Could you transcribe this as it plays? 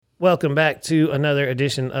Welcome back to another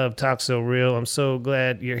edition of Talk So Real. I'm so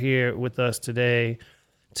glad you're here with us today,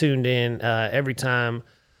 tuned in every time.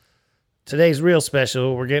 Today's real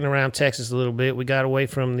special. We're getting around Texas a little bit. We got away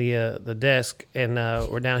from the desk, and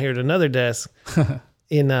we're down here at another desk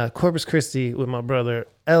in Corpus Christi with my brother,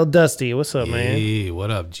 El Dusty. What's up, man? Hey,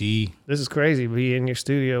 what up, G? This is crazy to be in your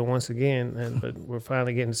studio once again, but we're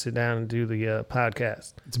finally getting to sit down and do the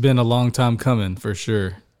podcast. It's been a long time coming, for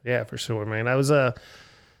sure. Yeah, for sure, man.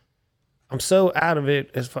 I'm so out of it.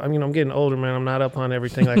 I'm getting older, man. I'm not up on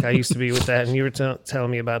everything like I used to be with that. And you were telling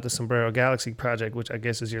me about the Sombrero Galaxy project, which I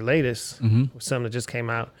guess is your latest, something that just came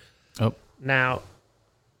out. Oh. Now,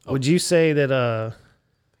 would you say that,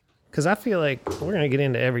 because I feel like we're going to get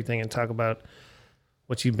into everything and talk about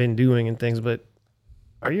what you've been doing and things, but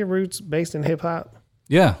are your roots based in hip hop?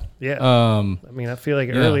 Yeah. Yeah. I feel like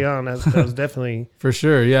early on, that was definitely. For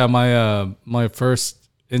sure. Yeah. My first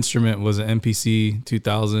instrument was an MPC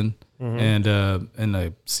 2000. And a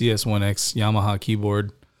CS1X Yamaha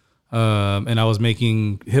keyboard. And I was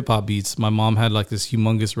making hip hop beats. My mom had like this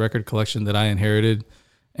humongous record collection that I inherited.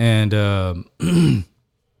 And I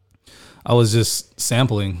was just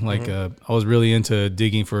sampling. Like I was really into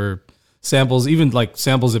digging for samples, even like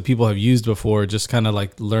samples that people have used before, just kind of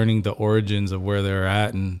like learning the origins of where they're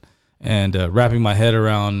at and wrapping my head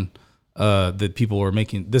around that people were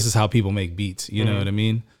making. This is how people make beats. You know what I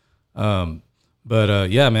mean? But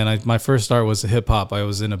yeah, man, my first start was hip hop. I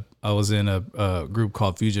was in a group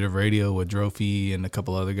called Fugitive Radio with Drophy and a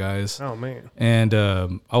couple other guys. Oh man! And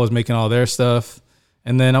I was making all their stuff,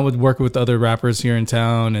 and then I would work with other rappers here in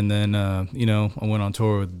town. And then I went on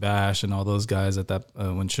tour with Bash and all those guys at that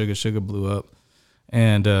when Sugar blew up,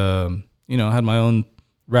 and had my own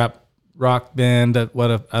rap rock band at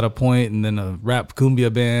a point, and then a rap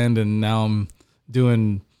cumbia band, and now I'm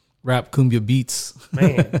doing rap cumbia beats.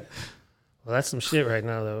 Man. Well, that's some shit right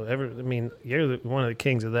now, though. You're one of the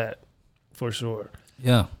kings of that, for sure.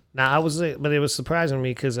 Yeah. Now, but it was surprising me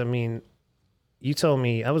because, you told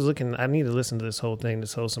me, I was looking, I need to listen to this whole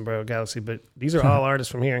Sombrero Galaxy, but these are all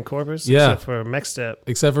artists from here in Corpus? Yeah. Except for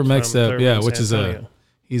Mexstep. Yeah, which is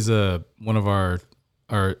he's one of our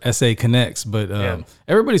SA Connects, but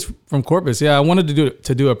everybody's from Corpus. Yeah, I wanted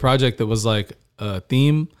to do a project that was like a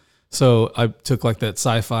theme, so I took like that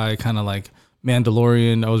sci-fi kind of like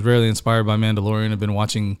Mandalorian. I was really inspired by Mandalorian. I've been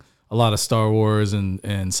watching a lot of Star Wars and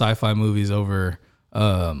sci-fi movies over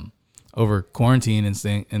quarantine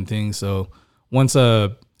and things. So once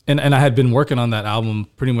and I had been working on that album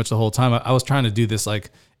pretty much the whole time. I was trying to do this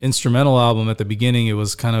like instrumental album at the beginning. It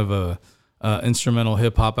was kind of a instrumental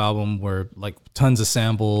hip hop album where like tons of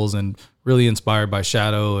samples and really inspired by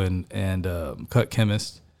Shadow and Cut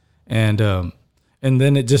Chemist, and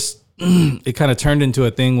then it just it kind of turned into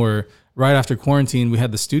a thing where right after quarantine, we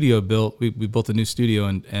had the studio built. We built a new studio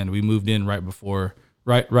and we moved in right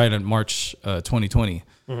in March 2020.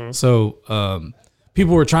 So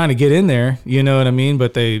people were trying to get in there, you know what I mean?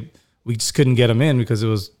 But we just couldn't get them in because it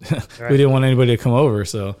was we didn't want anybody to come over.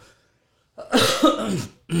 So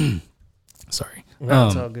sorry, no,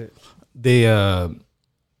 it's all good. They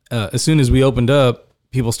as soon as we opened up,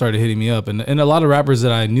 people started hitting me up, and a lot of rappers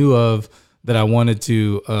that I knew of that I wanted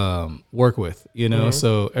to work with,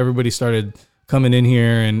 so everybody started coming in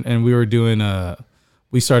here and we were doing, I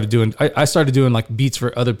started doing like beats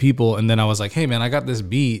for other people. And then I was like, hey man, I got this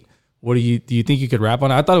beat. Do you think you could rap on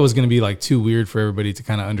it? I thought it was going to be like too weird for everybody to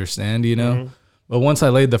kind of understand, but once I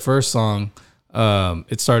laid the first song,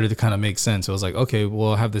 it started to kind of make sense. I was like, okay,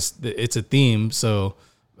 well I have this, it's a theme. So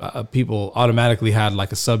people automatically had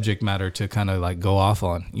like a subject matter to kind of like go off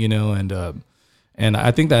on, and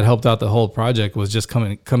I think that helped out the whole project was just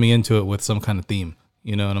coming into it with some kind of theme.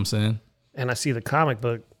 You know what I'm saying? And I see the comic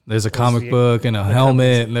book. There's a comic book and a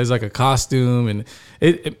helmet and there's like a costume and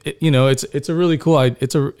it's a really cool.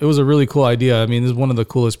 It was a really cool idea. I mean, this is one of the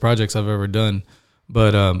coolest projects I've ever done.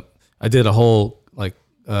 But I did a whole like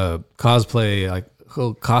cosplay, like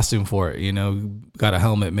whole costume for it. Got a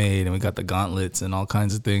helmet made and we got the gauntlets and all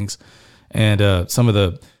kinds of things. And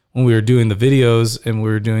when we were doing the videos and we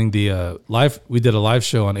were doing the we did a live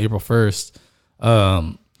show on April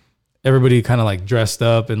 1st. Everybody kind of like dressed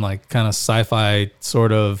up in like kind of sci-fi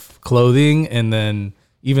sort of clothing. And then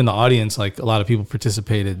even the audience, like a lot of people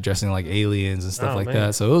participated dressing like aliens and stuff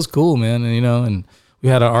that. So it was cool, man. And, and we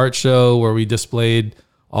had an art show where we displayed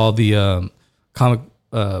all the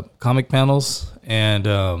comic panels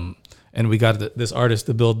and we got this artist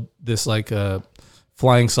to build this like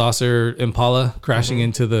flying saucer Impala crashing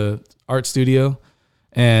into the art studio.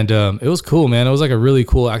 And it was cool, man. It was like a really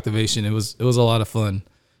cool activation. It was a lot of fun.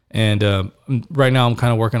 And right now I'm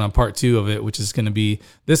kind of working on part 2 of it, which is going to be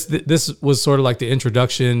this was sort of like the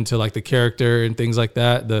introduction to like the character and things like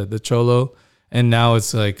that, the Cholo. And now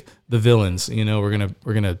it's like the villains, you know, we're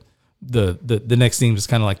gonna the next theme is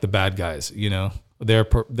kind of like the bad guys, you know, their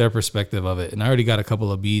perspective of it. And I already got a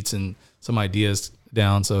couple of beats and some ideas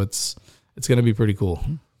down, so it's gonna be pretty cool.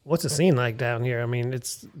 What's the scene like down here? I mean,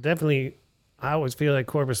 it's definitely, I always feel like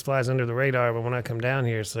Corpus flies under the radar, but when I come down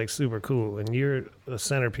here, it's like super cool. And you're the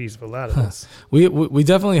centerpiece of a lot of this. We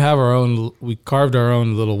definitely have our own, we carved our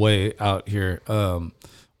own little way out here.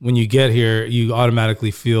 When you get here, you automatically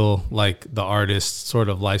feel like the artist sort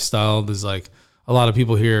of lifestyle. There's like a lot of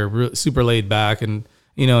people here super laid back, and,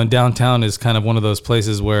 you know, and downtown is kind of one of those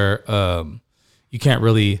places where you can't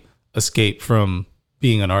really escape from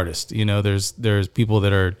being an artist. You know, there's people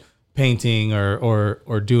that are painting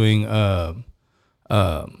or doing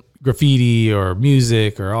graffiti or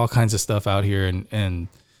music or all kinds of stuff out here, and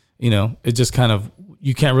you know, it just kind of,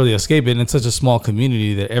 you can't really escape it. And it's such a small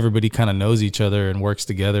community that everybody kind of knows each other and works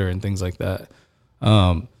together and things like that.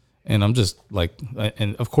 And I'm just like,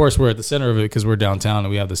 and of course we're at the center of it because we're downtown and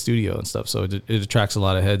we have the studio and stuff, so it attracts a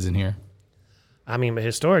lot of heads in here. I mean, but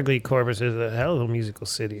historically, Corpus is a hell of a musical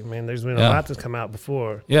city. Man, there's been a lot that's come out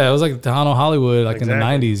before. Yeah, it was like Tejano Hollywood, like exactly.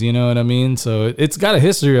 In the 90s, you know what I mean? So it's got a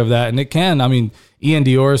history of that, and it can. I mean, Ian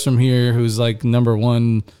Dior's from here, who's like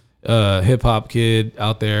 #1 hip-hop kid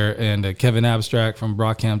out there, and Kevin Abstract from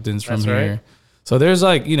Brockhampton's from here. Right. So there's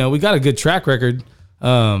like, you know, we got a good track record.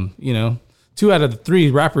 You know, 2 out of the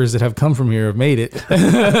 3 rappers that have come from here have made it.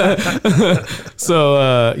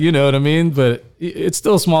 So, you know what I mean? But it's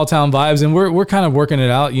still small town vibes, and we're kind of working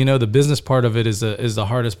it out. You know, the business part of it is the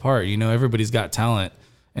hardest part. You know, everybody's got talent,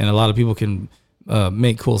 and a lot of people can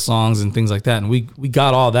make cool songs and things like that. And we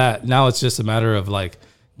got all that. Now it's just a matter of like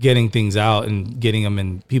getting things out and getting them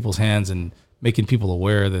in people's hands and making people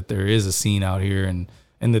aware that there is a scene out here, and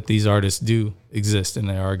that these artists do exist and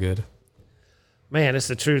they are good. Man, it's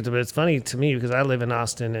the truth, but it's funny to me because I live in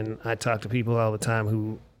Austin and I talk to people all the time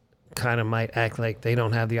who kind of might act like they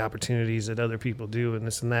don't have the opportunities that other people do and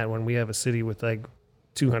this and that, when we have a city with like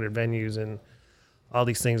 200 venues and all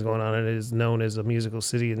these things going on, and it is known as a musical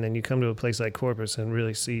city. And then you come to a place like Corpus and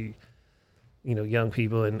really see, you know, young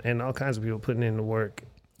people and all kinds of people putting in the work.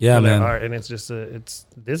 Yeah, man. Art, and it's just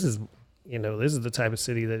this is the type of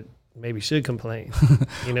city that maybe should complain.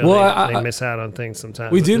 You know, well, they miss out on things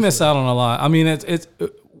sometimes. We do miss out on a lot. I mean,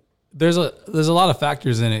 there's a lot of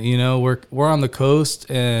factors in it. You know, we're on the coast,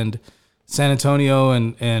 and San Antonio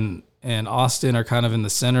and Austin are kind of in the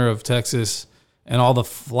center of Texas, and all the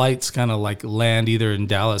flights kind of like land either in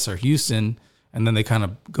Dallas or Houston, and then they kind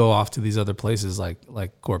of go off to these other places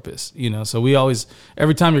like Corpus. You know, so we always,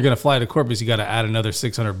 every time you're gonna fly to Corpus, you got to add another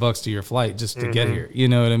 $600 to your flight just to get here. You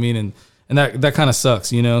know what I mean? And that kind of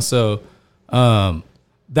sucks, you know? So,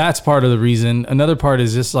 that's part of the reason. Another part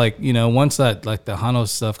is just like, you know, once that, like the Jano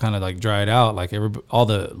stuff kind of like dried out, like all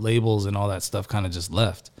the labels and all that stuff kind of just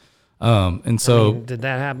left. And so, I mean, did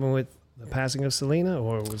that happen with the passing of Selena,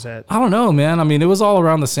 or was that? I don't know, man. I mean, it was all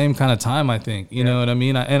around the same kind of time, I think, you know what I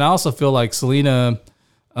mean? And I also feel like Selena,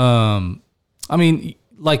 I mean,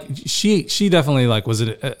 like she definitely like was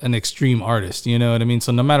an extreme artist, you know what I mean?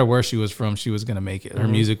 So no matter where she was from, she was going to make it. Her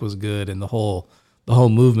music was good, and the whole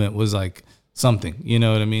movement was like something, you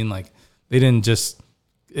know what I mean? Like they didn't just,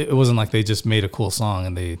 it wasn't like they just made a cool song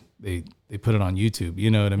and they put it on YouTube,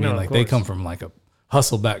 you know what I mean? No, like they come from like a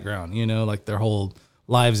hustle background, you know, like their whole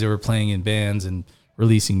lives they were playing in bands and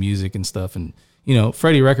releasing music and stuff. And, you know,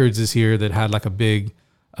 Freddie Records is here that had like a big,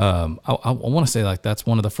 I want to say like that's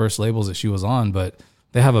one of the first labels that she was on, but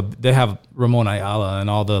they have Ramon Ayala and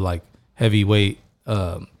all the like heavyweight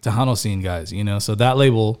Tejano scene guys, you know. So that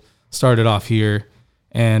label started off here,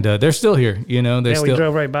 and they're still here, you know. We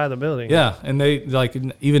drove right by the building. Yeah, and they like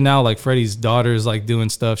even now like Freddie's daughter's like doing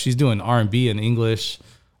stuff. She's doing R&B in English,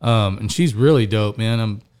 and she's really dope,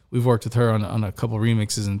 man. We've worked with her on a couple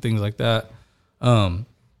remixes and things like that.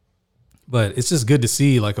 But it's just good to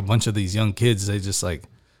see like a bunch of these young kids. They just like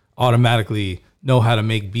automatically know how to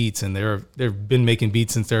make beats, and they've been making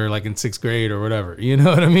beats since they're like in 6th grade or whatever, you know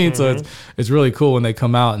what I mean? So it's really cool when they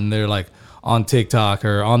come out and they're like on TikTok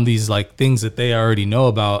or on these like things that they already know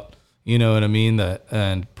about, you know what I mean?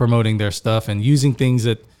 And promoting their stuff and using things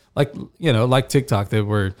that like, you know, like TikTok that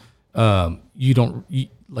were,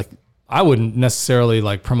 like I wouldn't necessarily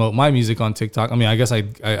like promote my music on TikTok. I mean, I guess I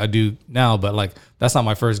do now, but like that's not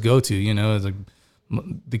my first go-to, you know. It's like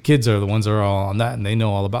the kids are the ones that are all on that, and they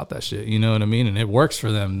know all about that shit, you know what I mean? And it works for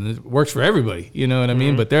them. It works for everybody, you know what I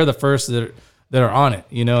mean? But they're the first that are on it,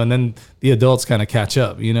 you know, and then the adults kind of catch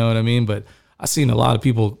up, you know what I mean? But I seen a lot of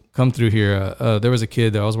people come through here. There was a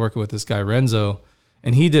kid that I was working with, this guy Renzo,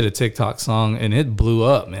 and he did a TikTok song and it blew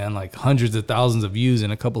up, man, like hundreds of thousands of views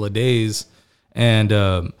in a couple of days. And,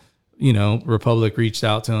 you know, Republic reached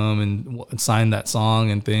out to him and signed that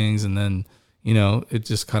song and things. And then, you know, it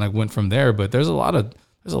just kind of went from there. But there's a lot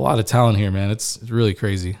of talent here, man. It's really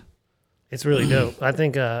crazy. It's really dope. I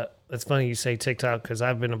think it's funny you say TikTok because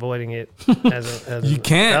I've been avoiding it as you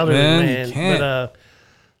can't, man. You can't. But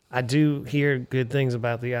I do hear good things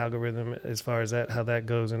about the algorithm as far as how that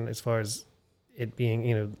goes, and as far as it being,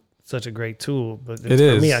 you know, such a great tool. But for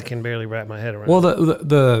me, I can barely wrap my head around. Well,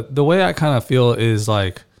 the way I kind of feel is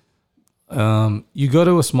like, you go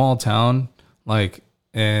to a small town, like,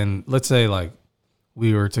 and let's say like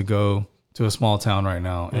we were to go to a small town right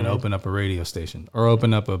now and open up a radio station or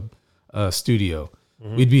open up a studio.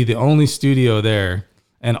 We'd be the only studio there,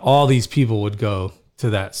 and all these people would go to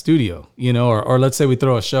that studio, you know, or let's say we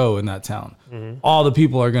throw a show in that town. All the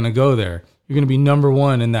people are going to go there. You're going to be number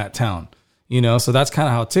one in that town, you know? So that's kind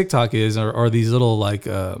of how TikTok is, or these little like,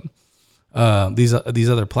 these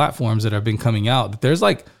other platforms that have been coming out. There's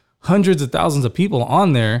like hundreds of thousands of people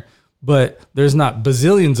on there, but there's not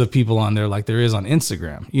bazillions of people on there like there is on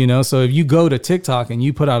Instagram, you know? So if you go to TikTok and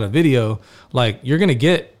you put out a video, like you're going to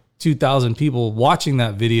get 2,000 people watching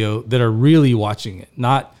that video that are really watching it,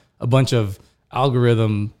 not a bunch of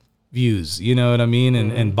algorithm views, you know what I mean?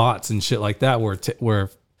 And bots and shit like that, where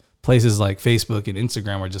places like Facebook and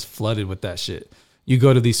Instagram are just flooded with that shit. You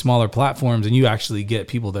go to these smaller platforms and you actually get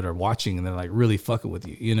people that are watching and they're like really fucking with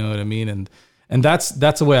you, you know what I mean? And that's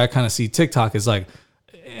the way I kind of see TikTok is like,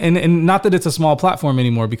 and not that it's a small platform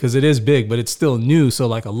anymore because it is big, but it's still new. So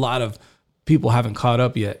like a lot of people haven't caught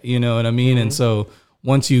up yet, you know what I mean? And so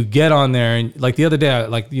once you get on there, and like the other day,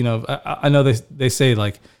 like, you know, I know they say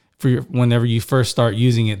like whenever you first start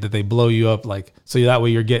using it that they blow you up, like, so that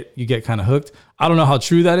way you get kind of hooked. I don't know how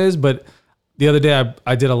true that is, but the other day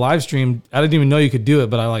I did a live stream. I didn't even know you could do it,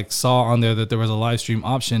 but I like saw on there that there was a live stream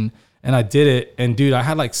option, and I did it. And dude, I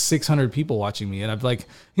had like 600 people watching me, and I've like,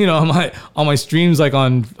 you know, on my streams, like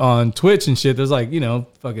on Twitch and shit, there's like, you know,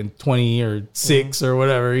 fucking 20 or 6 or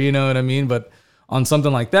whatever, you know what I mean? But on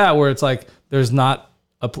something like that, where it's like,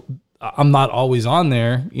 I'm not always on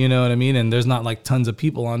there, you know what I mean? And there's not like tons of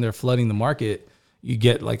people on there flooding the market. You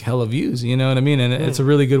get like hella views, you know what I mean? And it's a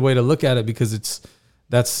really good way to look at it because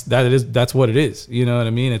that's what it is. You know what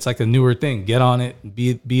I mean? It's like a newer thing. Get on it,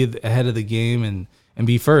 be ahead of the game and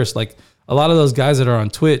be first. Like a lot of those guys that are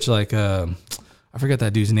on Twitch, like, I forget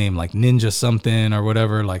that dude's name, like Ninja something or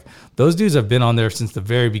whatever. Like those dudes have been on there since the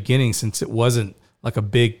very beginning, since it wasn't like a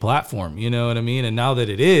big platform, you know what I mean? And now that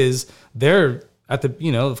it is, they're at the,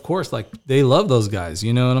 you know, of course, like they love those guys,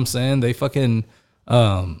 you know what I'm saying? They fucking,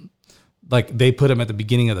 like they put them at the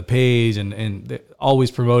beginning of the page and they're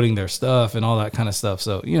always promoting their stuff and all that kind of stuff.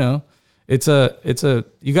 So, you know, you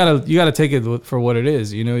gotta take it for what it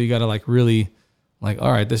is, you know, you gotta like really like,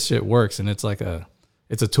 all right, this shit works. And it's like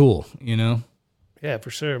it's a tool, you know? Yeah,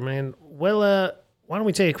 for sure, man. Well, why don't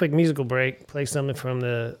we take a quick musical break, play something from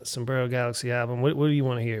the Sombrero Galaxy album. What do you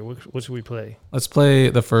want to hear? What should we play? Let's play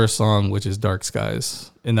the first song, which is Dark Skies.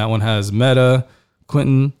 And that one has Meta,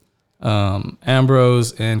 Quentin,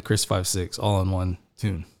 Ambrose, and Chris 5-6 all in one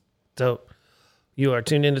tune. Dope. You are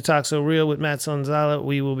tuned in to Talk So Real with Matt Sonzala.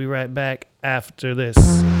 We will be right back after this.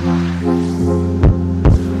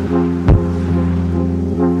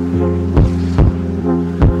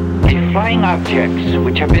 Flying objects,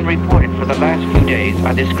 which have been reported for the last few days,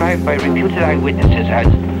 are described by reputed eyewitnesses as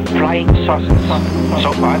flying saucers.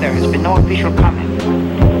 So far, there has been no official comment.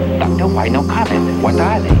 Doctor, why no comment? What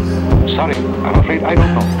are they? Sorry, I'm afraid I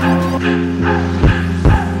don't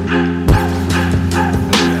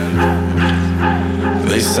know.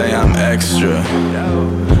 They say I'm extra.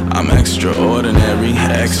 I'm extraordinary,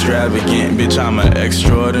 extravagant, bitch, I'm an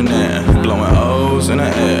extraordinaire. Blowing O's in the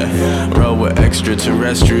air. Roll with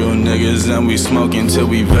extraterrestrial niggas, and we smoking till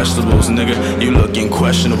we vegetables, nigga. You looking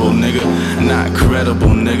questionable, nigga. Not credible,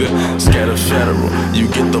 nigga. Scared of federal. You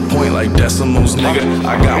get the point like decimals, nigga.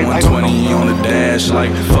 I got 120 on the dash,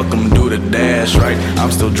 like fuck 'em, do the dash, right?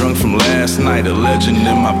 I'm still drunk from last night, a legend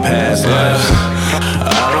in my past life.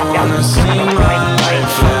 I don't wanna see my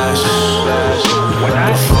life flash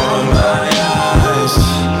before my eyes.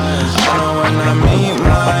 I know when I meet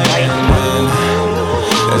my end,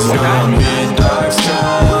 it's gonna be dark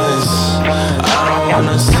skies. I don't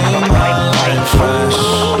wanna see my life flash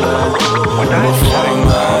before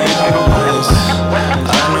my eyes.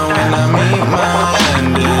 I know when I meet my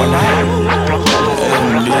end, it'll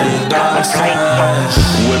be dark skies.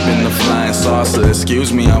 Whipping the flying saucer saucer.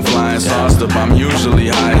 Excuse me, I'm flying saucer. I'm usually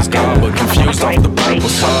high as God, but confused off the purple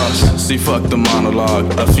sauce. See, fuck the monologue,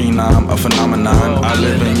 a phenom, a phenomenon. I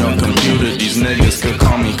live in your computer, these niggas could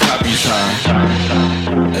call me copy time.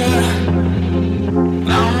 Yeah,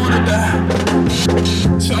 I don't wanna die,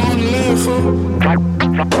 so I wanna live for.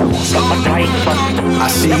 I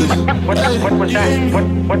see you. What was that?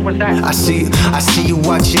 What was that? I see you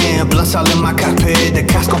watching. Blunts all in my cockpit. The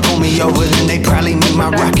cops gon' pull me over, then they probably make my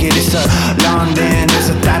rocket. It's a long day, there's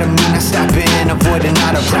a thought of me not stopping, avoiding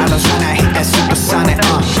all the problems when I hit that supersonic.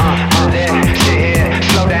 There, sit here,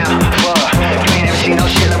 slow down, you ain't never seen no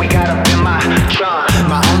shit like we got up in my trunk.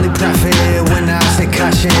 My only profit when I say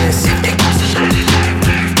cautious.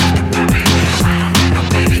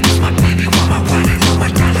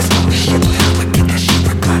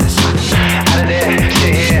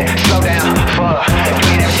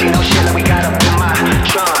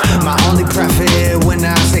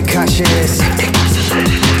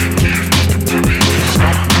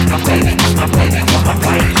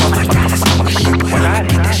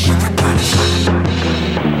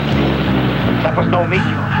 That was no meteor.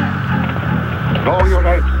 No, you're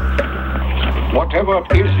right. Whatever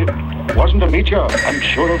it is, it wasn't a meteor. I'm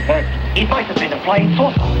sure of that. It might have been a flying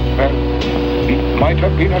saucer. Well, it might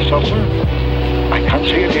have been a saucer. I can't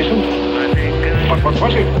say it isn't. But what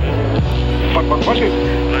was it? But what was it?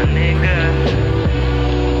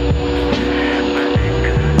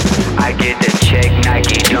 I get the check,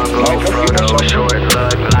 Nike, Jungle, Frodo, short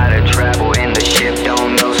lug, lot of travel in the ship,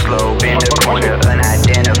 don't know slope, in the corner,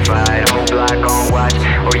 unidentified, whole block on watch,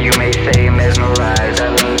 or you may say mesmerized, I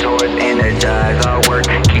lean towards energize, I'll work,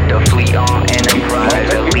 keep the fleet on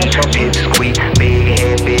enterprise, elite, pit squeak, big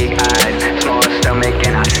head, big eyes, small stomach,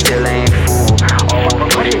 and I still ain't fool, all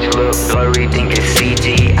footage look blurry, think it's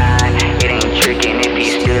CGI, it ain't tricking if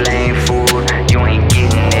he still ain't fooled, you ain't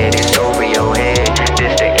getting it, it's over your head,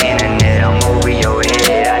 this the internet, I'm over your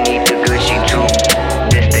head. I need the Gucci too.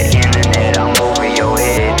 This the internet, I'm over your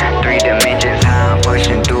head. 3 dimensions, how I'm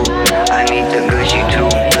pushing through. I need the Gucci too.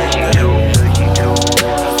 Gucci too. Gucci too.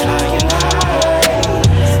 Flying high,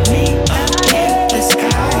 me up in the sky,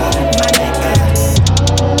 my nigga.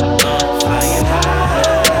 Flying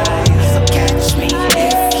high, so catch me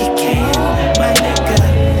if you can, my nigga.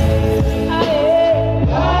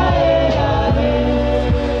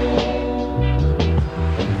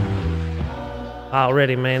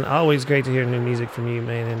 Already, man. Always great to hear new music from you,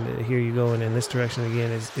 man, and to hear you going in this direction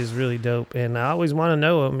again is really dope. And I always want to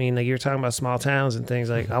know. I mean, like you're talking about small towns and things.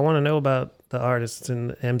 Like I want to know about the artists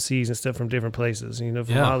and MCs and stuff from different places. You know,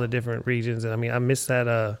 from all the different regions. And I mean, I miss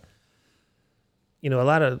that. You know, a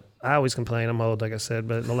lot of. I always complain. I'm old, like I said,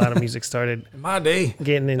 but a lot of music started In my day.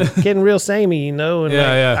 getting real samey. You know, and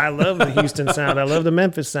Yeah. I love the Houston sound. I love the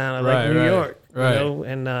Memphis sound. I like New York. Right. You know,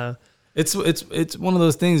 and. It's one of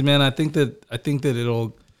those things, man. I think that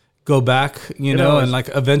it'll go back, you know, and like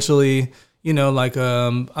eventually, you know, like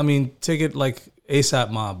I mean, take it like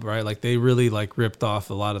ASAP Mob, right? Like they really like ripped off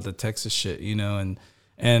a lot of the Texas shit, you know,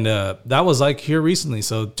 and that was like here recently.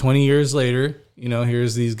 So 20 years later, you know,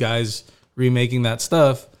 here's these guys remaking that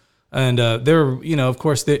stuff, and they're, you know, of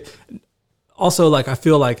course they also like I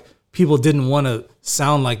feel like people didn't want to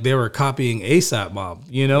sound like they were copying ASAP Mob,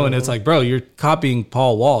 you know? And it's like, bro, you're copying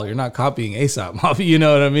Paul Wall. You're not copying ASAP Mob, you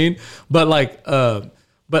know what I mean? But like that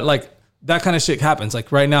kind of shit happens.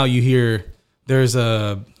 Like right now you hear there's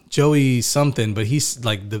a Joey something, but he's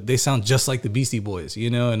like, they sound just like the Beastie Boys, you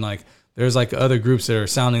know? And like, there's like other groups that are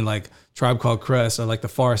sounding like Tribe Called Quest or like the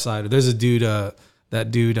Far Side. There's a dude,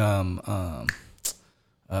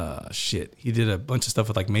 shit, he did a bunch of stuff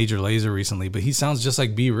with like Major Lazer recently, but he sounds just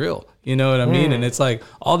like Be Real, you know what I mean? And it's like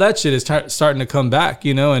all that shit is starting to come back,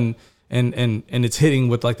 you know, and it's hitting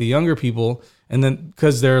with like the younger people, and then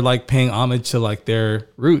because they're like paying homage to like their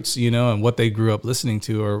roots, you know, and what they grew up listening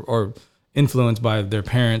to or influenced by their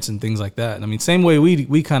parents and things like that. And I mean, same way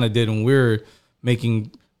we kind of did when we were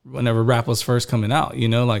whenever rap was first coming out, you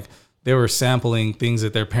know, like they were sampling things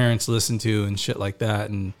that their parents listened to and shit like that,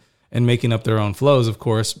 and making up their own flows, of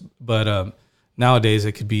course. But nowadays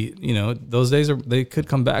it could be, you know, those days they could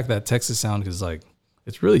come back. That Texas sound is like,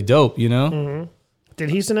 it's really dope, you know? Mm-hmm. Did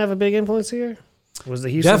Houston have a big influence here? Was the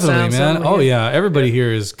Houston definitely, sound man? Oh yeah, everybody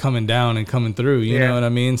here is coming down and coming through. You know what I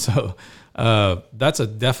mean? So that's a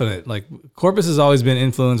definite. Like Corpus has always been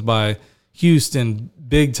influenced by Houston,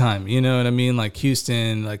 big time. You know what I mean? Like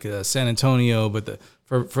Houston, like San Antonio. But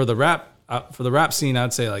for the rap scene,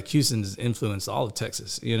 I'd say like Houston's influenced all of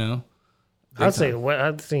Texas. You know. I'd say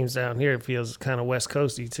it seems down here it feels kind of West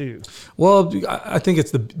Coasty too. Well, I think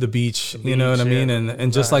it's the beach, you know what I mean,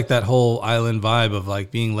 and just like that whole island vibe of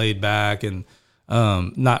like being laid back and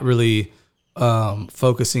not really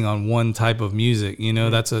focusing on one type of music. You know,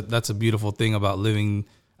 that's a beautiful thing about living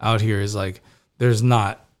out here is like there's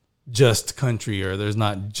not just country or there's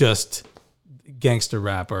not just gangster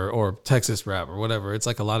rap or Texas rap or whatever. It's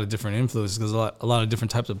like a lot of different influences because a lot of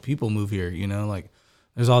different types of people move here, you know, like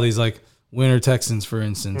there's all these like winter Texans, for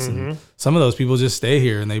instance, and some of those people just stay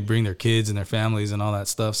here and they bring their kids and their families and all that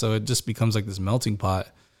stuff. So it just becomes like this melting pot.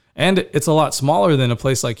 And it's a lot smaller than a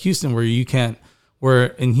place like Houston where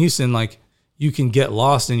in Houston, like you can get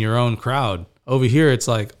lost in your own crowd. Over here, it's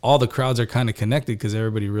like all the crowds are kind of connected because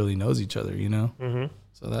everybody really knows each other, you know?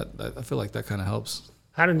 So that I feel like that kind of helps.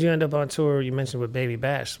 How did you end up on tour? You mentioned with Baby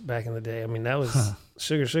Bash back in the day. I mean, that was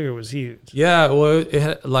Sugar was huge. Yeah, well, it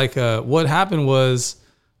had, like what happened was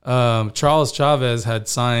Charles Chavez had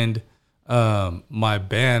signed my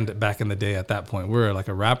band back in the day. At that point, we were like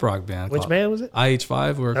a rap rock band. Which band was it?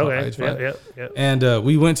 IH5. We were called IH5. Yep. And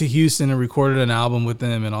we went to Houston and recorded an album with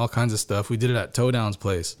them and all kinds of stuff. We did it at Toe Down's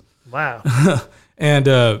place. Wow. And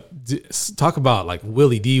talk about like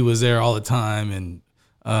Willie D was there all the time, and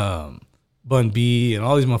Bun B and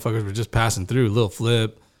all these motherfuckers were just passing through. Lil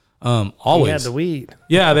Flip, always. He had the weed.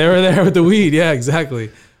 Yeah, they were there with the weed. Yeah, exactly.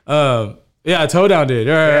 Yeah, Toe Down did.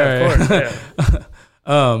 Of course.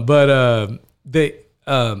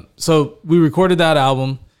 Yeah. So we recorded that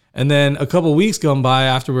album, and then a couple weeks gone by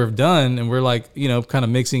after we're done, and we're like, you know, kind of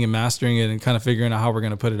mixing and mastering it and kind of figuring out how we're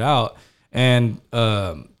gonna put it out, and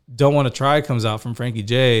Don't Want to Try comes out from Frankie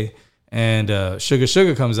J, and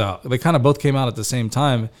Sugar comes out. They kind of both came out at the same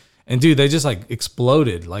time. And dude, they just like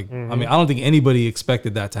exploded. Like, I mean, I don't think anybody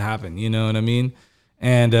expected that to happen. You know what I mean?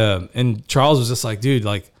 And Charles was just like, dude,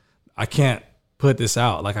 like, I can't put this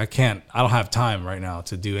out. Like, I don't have time right now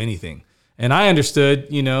to do anything. And I understood,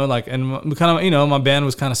 you know, like, and kind of, you know, my band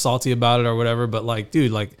was kind of salty about it or whatever. But like,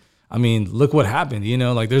 dude, like, I mean, look what happened, you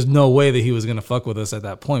know, like there's no way that he was going to fuck with us at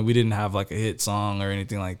that point. We didn't have like a hit song or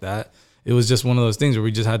anything like that. It was just one of those things where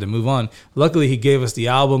we just had to move on. Luckily, he gave us the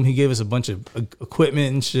album. He gave us a bunch of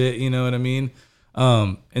equipment and shit, you know what I mean?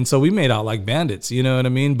 And so we made out like bandits, you know what I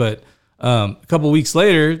mean? But a couple weeks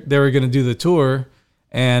later, they were going to do the tour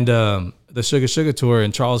and the Sugar tour.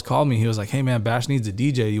 And Charles called me. He was like, hey, man, Bash needs a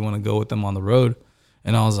DJ. You want to go with them on the road?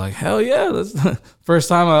 And I was like, hell yeah. That's first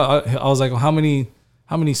time I was like, well, how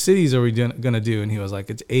many cities are we going to do? And he was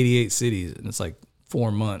like, it's 88 cities. And it's like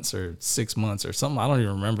 4 months or 6 months or something. I don't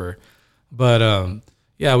even remember. But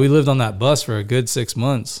yeah, we lived on that bus for a good 6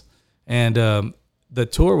 months, and the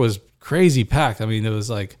tour was crazy packed. I mean, it was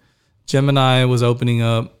like Gemini was opening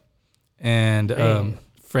up, and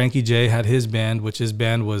Frankie J had his band, which his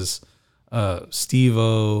band was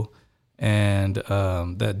Steve-O and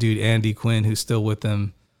that dude Andy Quinn, who's still with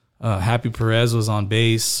them. Happy Perez was on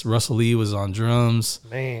bass. Russell Lee was on drums.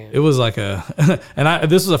 Man, it was like this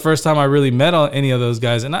was the first time I really met any of those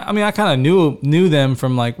guys. And I mean, I kind of knew them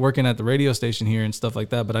from like working at the radio station here and stuff like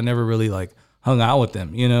that, but I never really like hung out with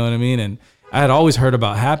them. You know what I mean? And I had always heard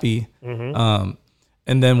about Happy. And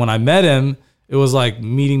then when I met him, it was like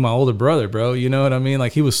meeting my older brother, bro. You know what I mean?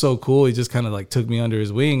 Like he was so cool. He just kind of like took me under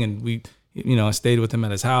his wing, and I stayed with him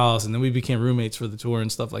at his house, and then we became roommates for the tour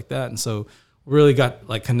and stuff like that. And so really got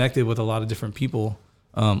like connected with a lot of different people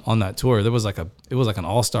on that tour. It was like an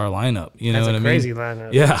all-star lineup. You know what I mean? That's a crazy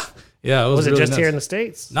lineup. Yeah. Yeah. Was it really just nuts. here in the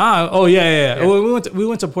States? Nah. Oh yeah. Well, we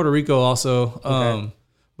went to Puerto Rico also. Okay.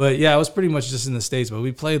 But yeah, it was pretty much just in the States, but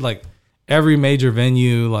we played like every major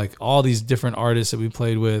venue, like all these different artists that we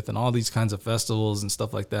played with and all these kinds of festivals and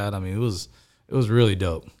stuff like that. I mean, it was really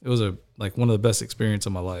dope. It was like one of the best experiences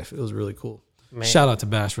of my life. It was really cool. Man. Shout out to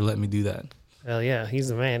Bash for letting me do that. Hell yeah, he's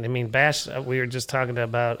the man. I mean, Bash, we were just talking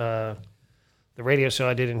about the radio show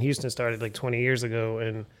I did in Houston started like 20 years ago,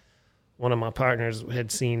 and one of my partners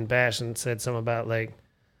had seen Bash and said something about like,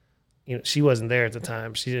 she wasn't there at the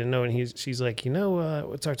time. She didn't know, and she's like,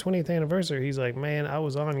 it's our 20th anniversary. He's like, man, I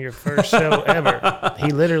was on your first show ever.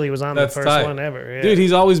 He literally was on the first one ever. Yeah. Dude,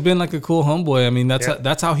 he's always been like a cool homeboy. I mean,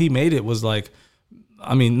 that's how he made it, was like,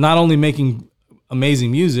 I mean, not only making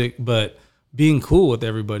amazing music, but being cool with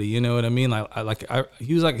everybody, you know what I mean?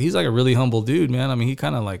 He's like a really humble dude, man. I mean, he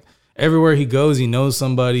kind of like everywhere he goes, he knows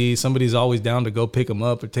somebody's always down to go pick him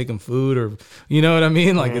up or take him food, or you know what I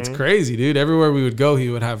mean? Like It's crazy, dude. Everywhere we would go, he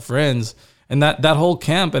would have friends, and that whole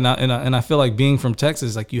camp. And I feel like being from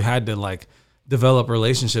Texas, like you had to like develop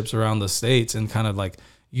relationships around the states, and kind of like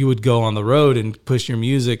you would go on the road and push your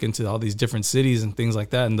music into all these different cities and things like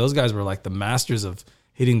that. And those guys were like the masters of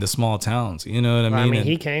hitting the small towns. You know what I mean?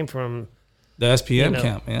 He came from The SPM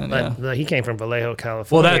camp, man. But he came from Vallejo,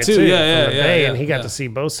 California. Well, that too. Yeah. And he got to see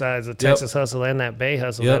both sides, the Texas hustle and that Bay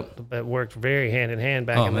hustle that worked very hand in hand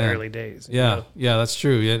back in the early days. Yeah, that's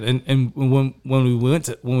true. Yeah, and when we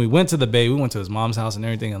went to the Bay, we went to his mom's house and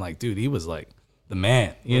everything, and like, dude, he was like the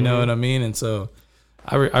man. You know what I mean? And so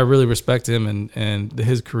I really respect him and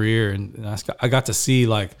his career, and I got to see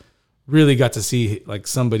really got to see like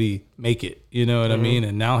somebody make it. You know what I mean?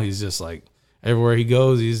 And now he's just like, everywhere he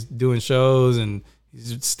goes, he's doing shows and he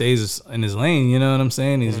stays in his lane. You know what I'm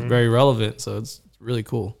saying? He's very relevant, so it's really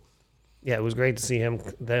cool. Yeah, it was great to see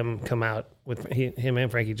them come out with him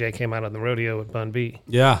and Frankie J came out on the rodeo with Bun B.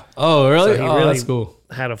 Yeah. Oh, really? So he really that's cool.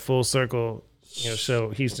 Had a full circle,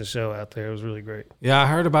 Houston show out there. It was really great. Yeah, I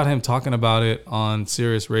heard about him talking about it on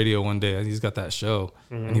Sirius Radio one day. He's got that show,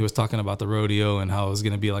 and he was talking about the rodeo and how it was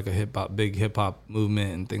going to be like a big hip hop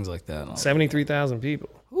movement and things like that. 73,000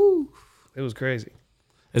 people. Woo. It was crazy.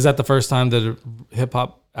 Is that the first time that a hip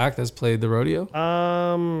hop act has played the rodeo?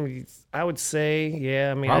 I would say,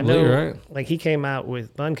 yeah. I mean, probably, I know, right? Like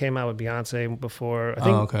Bun came out with Beyonce before, I think.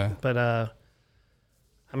 Oh, okay. But I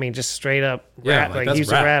mean, just straight up rap, like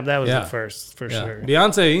Houston rap. That was the first for sure.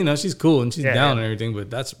 Beyonce, she's cool and she's down and everything, but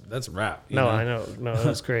that's rap. No, I know. No, it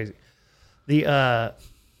was crazy.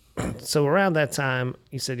 So around that time,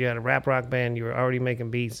 you said you had a rap rock band. You were already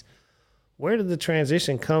making beats. Where did the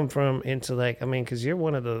transition come from into because you're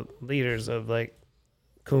one of the leaders of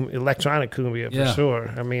electronic cumbia for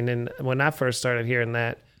sure. I mean, and when I first started hearing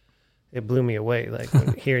that, it blew me away.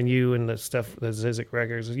 Hearing you and the stuff, the Zizek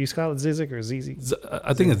records. You call it Zizek or ZZ?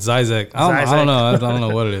 I think it's Zizek. I don't know. I don't know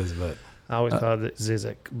what it is, but I always called it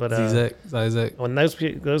Zizek. But Zizek. When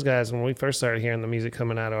those guys, when we first started hearing the music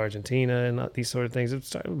coming out of Argentina and these sort of things,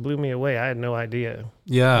 it blew me away. I had no idea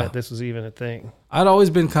that this was even a thing. I'd always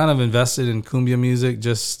been kind of invested in cumbia music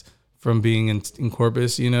just from being in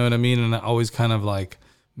Corpus, you know what I mean? And I always kind of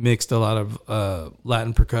mixed a lot of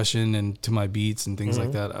Latin percussion into my beats and things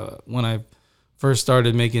like that. When I first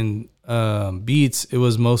started making beats, it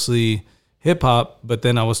was mostly hip hop, but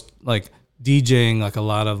then I was DJing a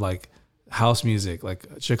lot of house music, like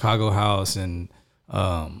Chicago house and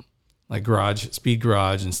speed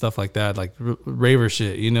garage and stuff like that, raver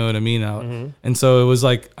shit, you know what I mean? And so it was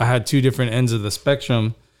I had two different ends of the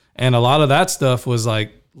spectrum, and a lot of that stuff was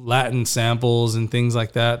Latin samples and things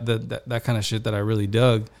like that kind of shit that I really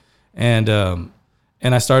dug. And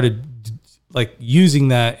I started using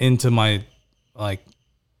that into my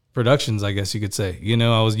productions, I guess you could say.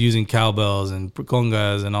 I was using cowbells and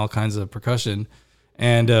congas and all kinds of percussion.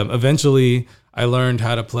 And eventually I learned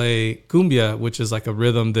how to play cumbia, which is a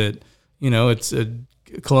rhythm that, it's a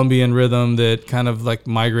Colombian rhythm that kind of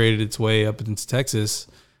migrated its way up into Texas.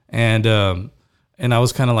 And I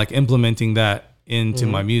was kind of implementing that into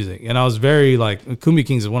my music. And I was very Cumbia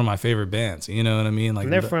Kings is one of my favorite bands. You know what I mean?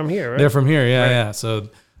 And they're from here, right? They're from here. Yeah. Right. Yeah. So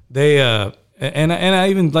they, and I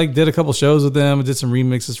even did a couple shows with them, did some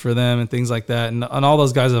remixes for them and things like that. And all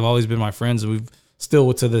those guys have always been my friends, and we've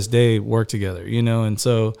still to this day work together, And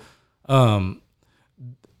so, I've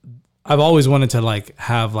always wanted to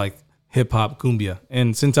have hip hop cumbia.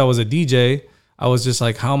 And since I was a DJ, I was just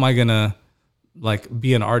how am I gonna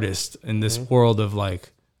be an artist in this world of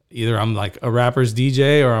either I'm a rapper's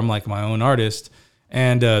DJ or I'm my own artist.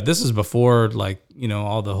 And this is before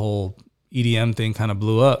all the whole EDM thing kind of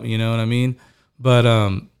blew up, you know what I mean? But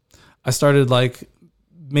I started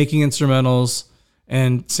making instrumentals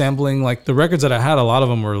and sampling the records that I had. A lot of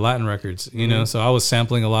them were Latin records, you know? So I was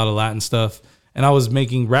sampling a lot of Latin stuff, and I was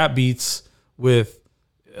making rap beats with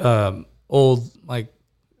old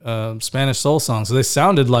Spanish soul songs. So they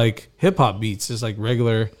sounded like hip hop beats, just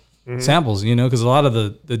regular samples, because a lot of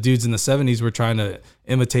the dudes in the 70s were trying to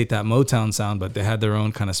imitate that Motown sound, but they had their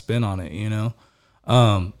own kind of spin on it,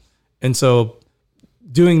 and so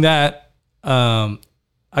doing that, I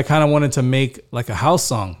kind of wanted to make a house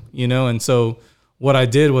song, and so what I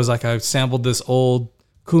did was I sampled this old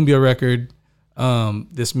cumbia record,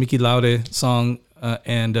 this Mickey Laude song,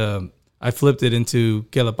 and I flipped it into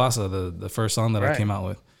Que Le Pasa, the first song that I came out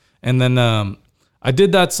with. And then I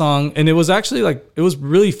did that song, and it was actually it was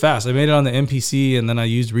really fast. I made it on the MPC, and then I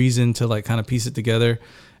used Reason to kind of piece it together.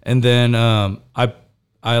 And then I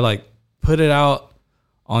put it out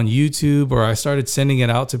on YouTube, or I started sending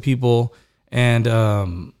it out to people, and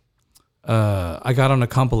I got on a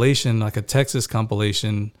compilation, a Texas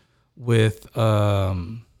compilation with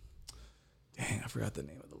dang, I forgot the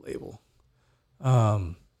name of the label.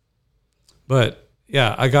 But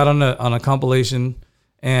yeah, I got on a compilation,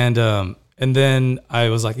 and then I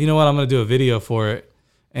was like, you know what, I'm gonna do a video for it.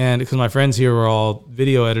 And because my friends here were all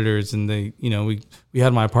video editors, and they, we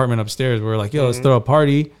had my apartment upstairs. We were like, yo, let's throw a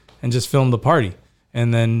party and just film the party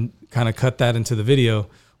and then kind of cut that into the video.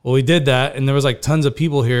 Well, we did that, and there was like tons of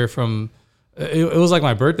people here from, it was like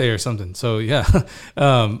my birthday or something. So yeah,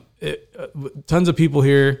 tons of people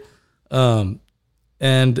here.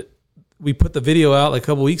 And we put the video out like a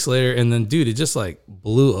couple weeks later, and then dude, it just like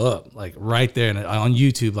blew up like right there, and on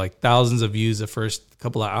YouTube, like thousands of views the first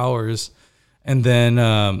couple of hours. And then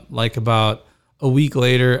like about a week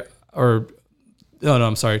later, or no,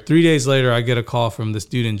 I'm sorry, 3 days later, I get a call from this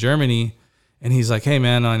dude in Germany, and he's like, "Hey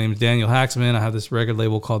man, my name is Daniel Haxman. I have this record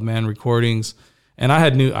label called Man Recordings." And I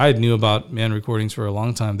knew about Man Recordings for a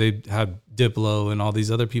long time. They had Diplo and all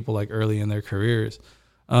these other people like early in their careers.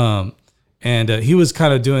 And he was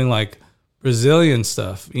kind of doing like Brazilian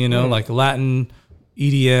stuff, you know, like Latin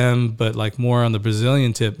EDM, but like more on the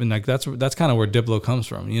Brazilian tip. And like that's kind of where Diplo comes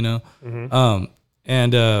from, you know.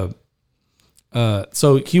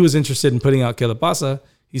 So he was interested in putting out Que Le Pasa.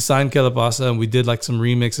 He signed Que Le Pasa, and we did like some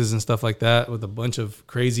remixes and stuff like that with a bunch of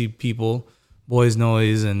crazy people, Boys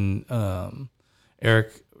Noise and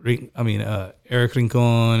Eric Rincon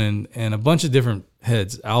and a bunch of different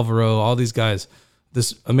heads, Alvaro, all these guys.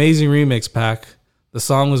 This amazing remix pack. The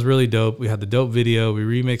song was really dope. We had the dope video. We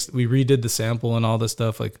redid the sample and all this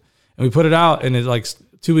stuff. Like, and we put it out, and it like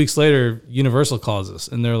 2 weeks later, Universal calls us,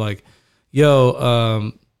 and they're like,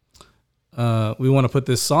 "Yo, we want to put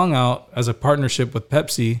this song out as a partnership with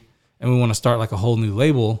Pepsi, and we want to start like a whole new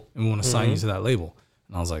label, and we want to sign you to that label."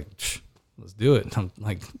 And I was like, "Let's do it." I'm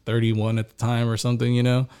like 31 at the time or something, you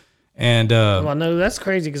know. And well, no, that's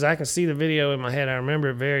crazy because I can see the video in my head. I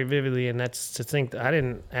remember it very vividly, and that's to think that I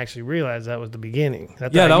didn't actually realize that was the beginning. I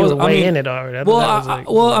thought you were way in it already.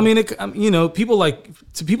 You know, people like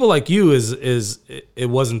you is it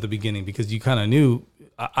wasn't the beginning because you kind of knew.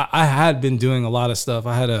 I had been doing a lot of stuff.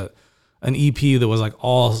 I had an EP that was like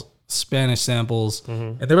all Spanish samples,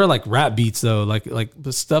 and they were like rap beats though, like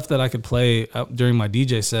the stuff that I could play during my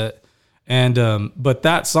DJ set. And but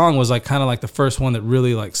that song was like kind of like the first one that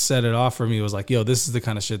really like set it off for me. It was like, yo, this is the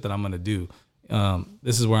kind of shit that I'm gonna do.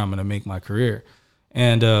 This is where I'm gonna make my career.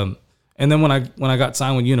 And then when I got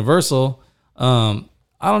signed with Universal, I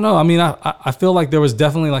don't know. I mean, I feel like there was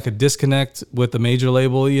definitely like a disconnect with the major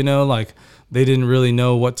label. You know, like they didn't really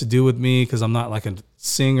know what to do with me because I'm not like a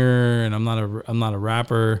singer and I'm not a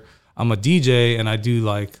rapper. I'm a DJ and I do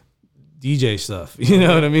like DJ stuff. You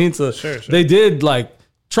know what I mean? So sure. They did like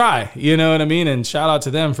try, you know what I mean? And shout out to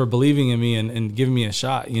them for believing in me and giving me a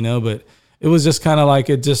shot, you know, but it was just kind of like,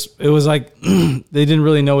 it was like, they didn't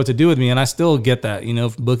really know what to do with me. And I still get that, you know,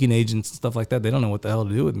 booking agents and stuff like that. They don't know what the hell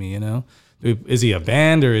to do with me, you know? Is he a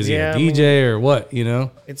band or is he a DJ or what, you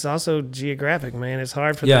know? It's also geographic, man. It's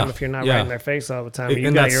hard for them if you're not right in their face all the time. But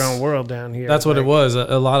you got your own world down here. That's what it was.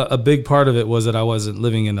 A big part of it was that I wasn't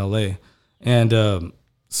living in LA. And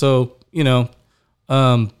so, you know,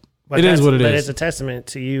 it is what it is. But it's a testament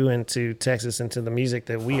to you and to Texas and to the music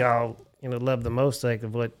that we all, you know, love the most, like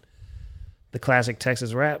of what the classic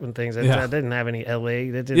Texas rap and things. That didn't have any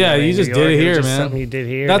LA. That didn't you just did it here, man. Something you did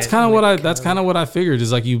here. That's kind of what I figured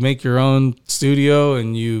is like you make your own studio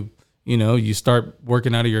and you start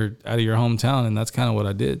working out of your hometown, and that's kind of what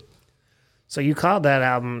I did. So you called that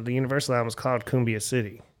album, the Universal album, was called Cumbia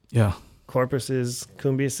City. Yeah. Corpus is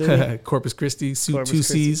Cumbia City. Corpus Christi, two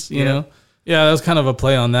C's, you know. Yeah, that was kind of a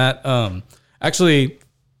play on that. Actually,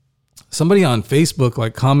 somebody on Facebook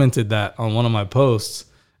like commented that on one of my posts,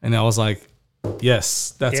 and I was like,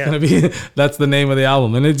 "Yes, that's that's the name of the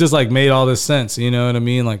album," and it just like made all this sense. You know what I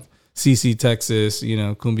mean? Like CC Texas, you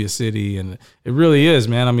know, Cumbia City, and it really is,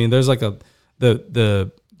 man. I mean, there's like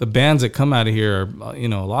the bands that come out of here are, you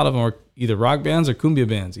know, a lot of them are either rock bands or cumbia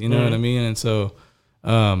bands. You know what I mean? And so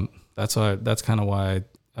that's kind of why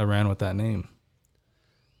I ran with that name.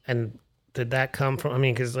 And did that come from, I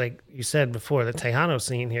mean, because like you said before, the Tejano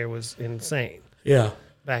scene here was insane. Yeah.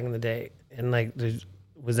 Back in the day. And like,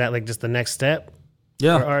 was that like just the next step for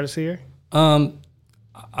artists here? I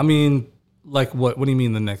mean, like what do you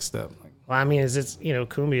mean the next step? Well, I mean, you know,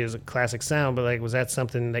 cumbia is a classic sound, but like, was that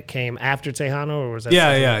something that came after Tejano or was that?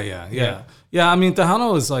 Yeah. I mean,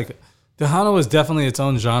 Tejano is definitely its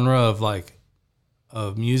own genre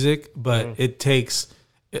of music, but it takes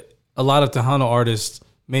a lot of Tejano artists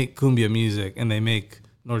make cumbia music and they make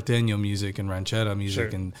norteño music and ranchera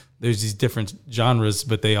music, and there's these different genres,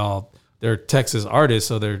 but they're Texas artists,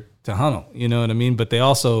 so they're Tejano, you know what I mean? But they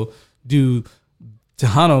also do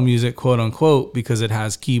Tejano music, quote unquote, because it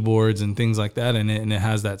has keyboards and things like that in it, and it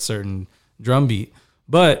has that certain drum beat,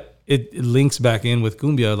 but it links back in with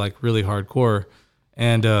cumbia like really hardcore.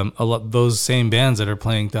 And those same bands that are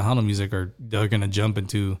playing Tejano music are going to jump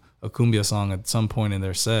into a cumbia song at some point in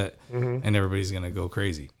their set, and everybody's going to go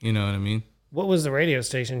crazy. You know what I mean? What was the radio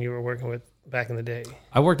station you were working with back in the day?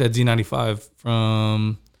 I worked at Z95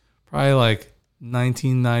 from probably like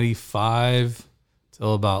 1995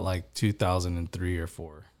 till about like 2003 or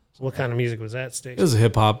 4. What kind of music was that It station? was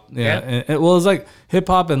hip hop. Yeah. Yeah. And it was like hip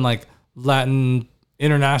hop and like Latin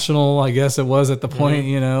international, I guess it was at the point,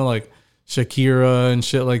 you know, like Shakira and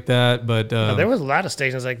shit like that. But There was a lot of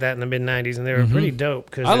stations like that in the mid 90s, and they were pretty dope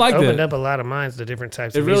because I it liked opened it. up a lot of minds to different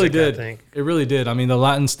types it of really music, did. I think. It really did. I mean, the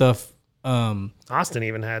Latin stuff. Austin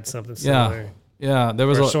even had something Yeah. similar Yeah. There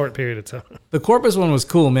was for a a short period of time. the Corpus one was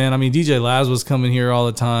cool, man. I mean, DJ Laz was coming here all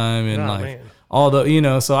the time and Oh, like man. all the, you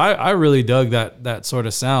know, so I really dug that sort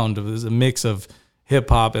of sound. It was a mix of hip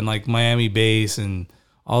hop and like Miami bass and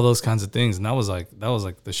all those kinds of things. And that was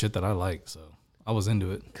like the shit that I like. So I was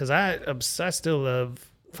into it. Because I still love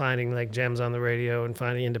finding like gems on the radio and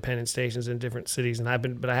finding independent stations in different cities. And I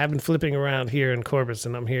have been flipping around here in Corpus,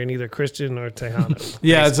 and I'm hearing either Christian or Tejano.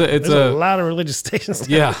 Yeah, it's There's a a lot of religious stations. down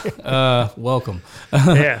yeah. here. Welcome.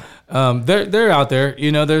 Yeah. They're out there.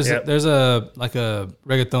 You know, there's Yep. there's a like a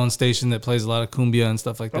reggaeton station that plays a lot of cumbia and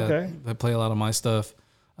stuff like that. Okay. They play a lot of my stuff.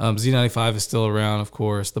 Z95 is still around, of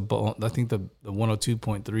course. I think the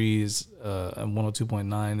 102.3 is and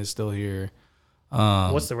 102.9 is still here.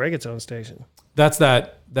 What's the reggaeton station? That's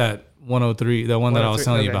that 103, that one that I was 103,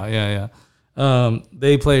 telling you okay. about. Yeah.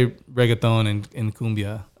 They play reggaeton and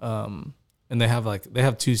cumbia. And they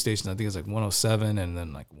have two stations. I think it's like 107 and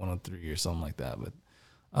then like 103 or something like that. But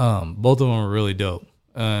both of them are really dope.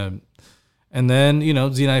 And then, you know,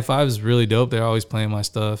 Z95 is really dope. They're always playing my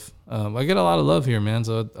stuff. I get a lot of love here, man.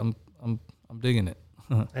 So I'm digging it.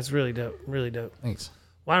 That's really dope. Really dope. Thanks.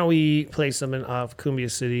 Why don't we play something off Cumbia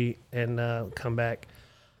City and come back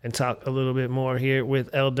and talk a little bit more here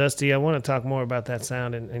with El Dusty. I want to talk more about that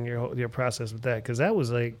sound and your process with that, because that was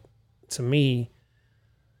like, to me,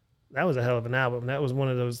 that was a hell of an album. That was one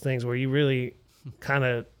of those things where you really kind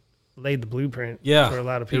of laid the blueprint for a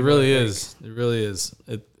lot of people. It really I think. is. It really is.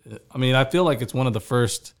 I mean, I feel like it's one of the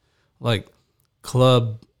first like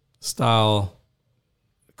club style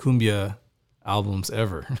cumbia albums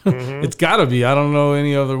ever. It's got to be. I don't know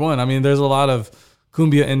any other one. I mean, there's a lot of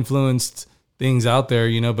cumbia influenced things out there,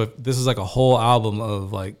 you know, but this is like a whole album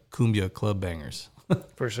of like cumbia club bangers.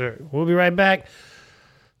 For sure. We'll be right back.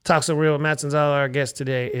 Talk So Real with Matt Sanzala. Our guest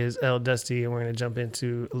today is El Dusty, and we're going to jump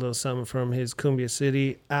into a little something from his Cumbia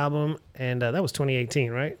City album. And that was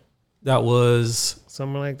 2018, right? That was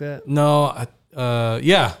Something like that. no,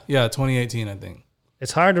 2018, I think.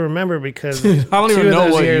 It's hard to remember because I don't even know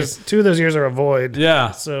what years. Two of those years are a void. Yeah,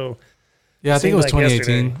 So yeah, I think it was seems like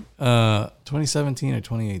 2018, 2017 or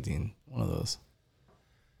 2018, one of those.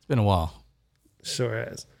 It's been a while. sure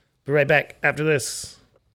has. Be right back after this.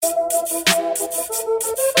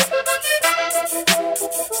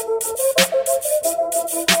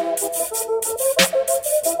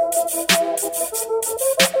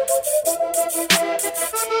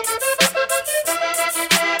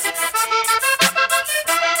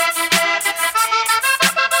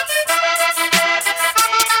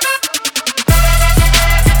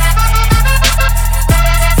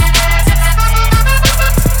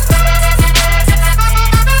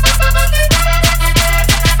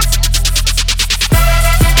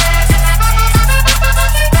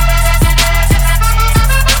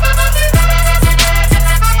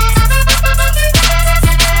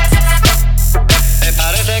 Me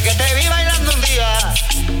parece que te vi bailando un día.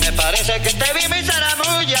 Me parece que te vi mi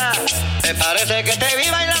zaramulla. Me parece que te vi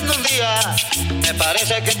bailando un día. Me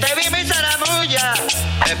parece que te vi mi zaramulla.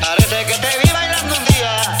 Me parece que te vi bailando un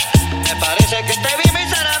día. Me parece que te vi mi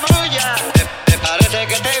zaramulla. Me parece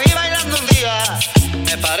que te vi bailando un día.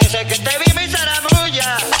 Me parece que te vi mi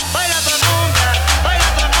zaramulla. Baila tu rumba, baila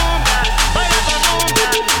tu rumba, baila tu rumba,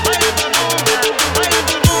 baila tu rumba, baila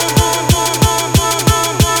tu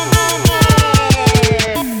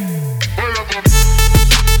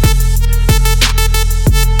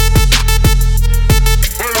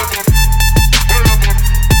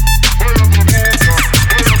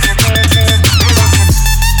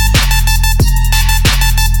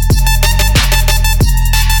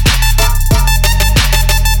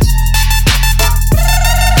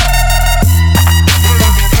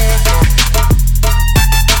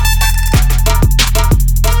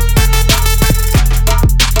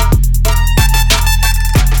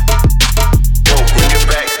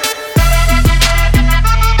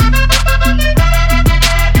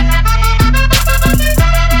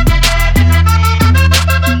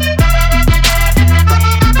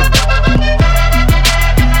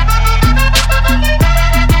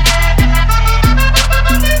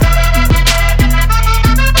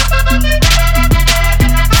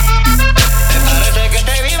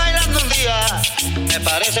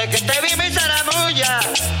parece que te vi mi zaramulla.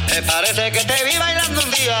 Me parece que te vi bailando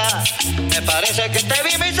un día. Me parece que te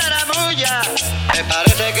vi mi zaramulla. Me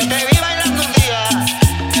parece que te vi bailando un día.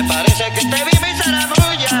 Me parece que te vi mi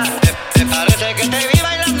zaramulla. Me parece que te vi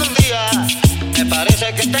bailando un día. Me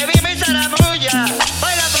parece que te vi mi zaramulla.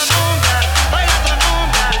 Baila tu nunca, baila tu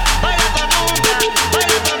nunca, baila tu nunca,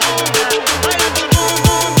 baila tu nunca, baila tu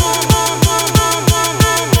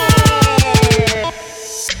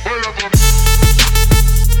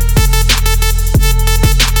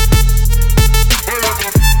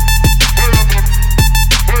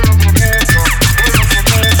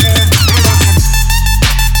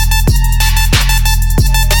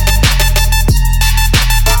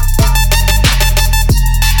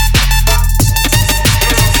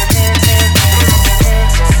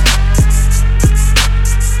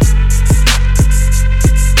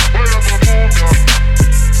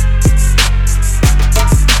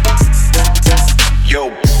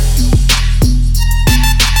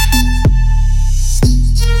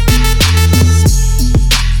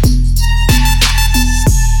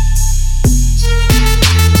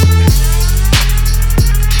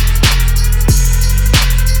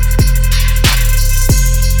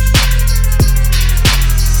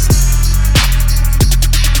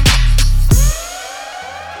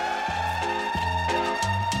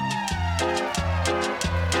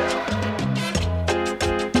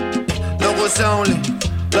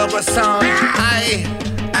Locals only, aye,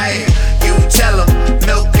 aye. You tell 'em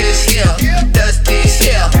milk is here, dust is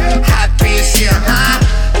here, happy is here, huh?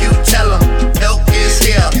 You tell 'em milk is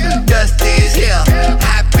here, dust is here,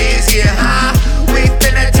 happy is here, huh? We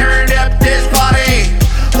finna turn up this party.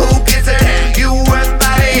 Who gets it? You and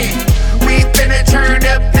body. We finna turn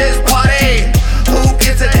up this party. Who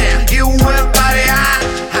gets it? You and body.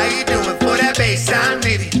 How you doing? For that bass, I'm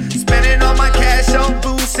needy. Spending all my cash on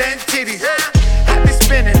booze and titties.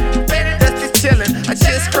 I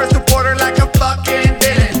just crossed the border like a fucking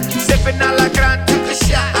villain. Sipping a la gran, took a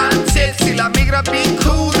shot, I'm tipsy. La migra be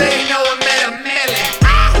cool, they know I met a million.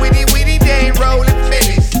 Weedy, weedy, they ain't rolling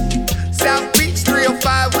Phillies. South Beach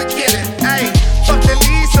 305, we killin'. Ayy, fuck the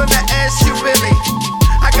leads on the SU Billy.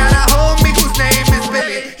 I got a homie whose name is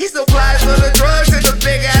Billy. He supplies all the drugs in the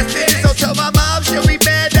big ass city. So tell my mom she'll be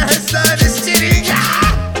mad that her son is shitty.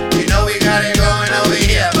 You know we got it going over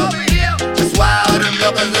here. That's why all them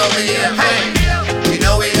locals over here. Hey.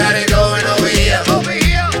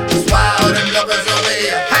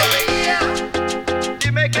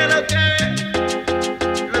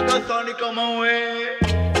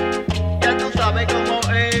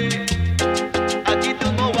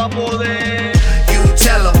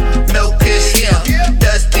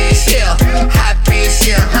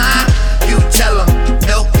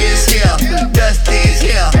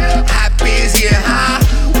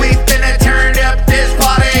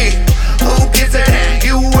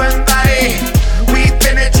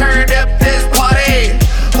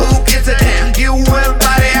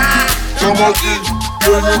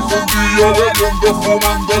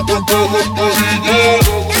 Fumando con todo el corillo.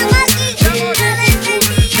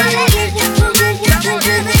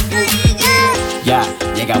 Ya,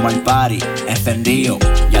 llegamos al party, encendido,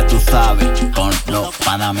 ya tú sabes, con los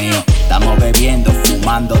panas míos. Estamos bebiendo,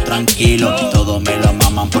 fumando tranquilo. Todos me lo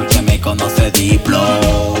maman porque me conoce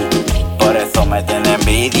Diplo. Por eso me tiene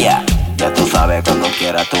envidia. Ya tú sabes, cuando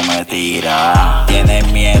quieras tú me tiras. Tienes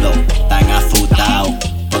miedo, tan asustado,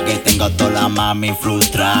 porque tengo toda la mami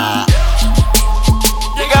frustrada.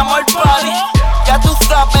 Llegamos al party, ya tú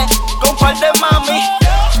sabes, con par de mami.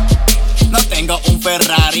 No tengo un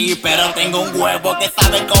Ferrari, pero tengo un huevo que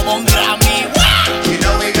sabe como un Grammy. You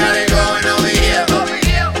know we got it going over here.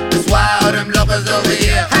 That's why all them locals over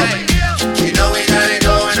here. Hey, you know we got it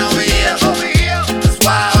going over here. That's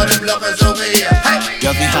why all them locals over here. Hey,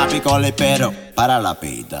 yo soy happy con el pero para la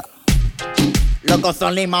pita. Locos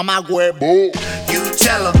son li mamá huevo. You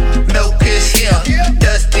tell 'em milk is here,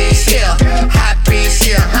 dust is here, happy is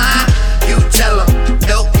here, huh? You tell 'em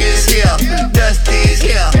milk is here, dust is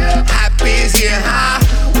here, happy is here, huh?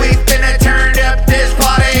 We finna turn up this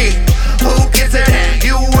party. Who gets it?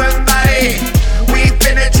 You and body. We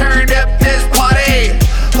finna turn up this party.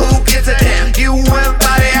 Who gets it? You and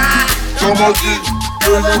body. Estamos aquí,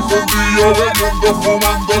 bien encendido, bebiendo,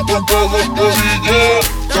 fumando con todo el corillo.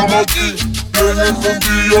 Estamos aquí, bien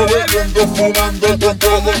encendido, bebiendo, fumando con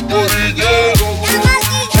todo el corillo.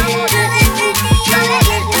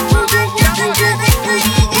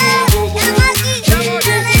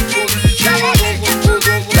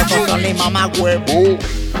 Locos son li mamá huevo.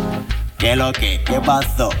 ¿Qué lo que? ¿Qué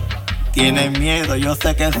pasó? ¿Tienes miedo? Yo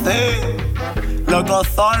sé que sí. Locos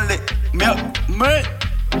son li me,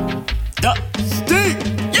 da,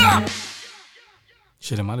 stick.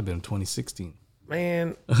 Shit, it might have been 2016.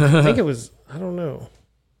 Man, I think it was, I don't know.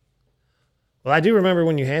 Well, I do remember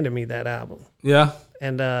when you handed me that album. Yeah.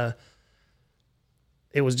 And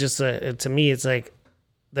it was just, to me, it's like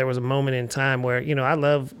there was a moment in time where, you know, I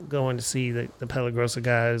love going to see the Pelagrosa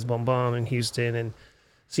guys, Bom Bom in Houston, and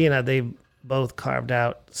seeing how they both carved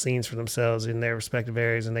out scenes for themselves in their respective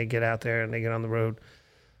areas, and they get out there and they get on the road.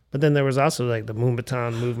 But then there was also like the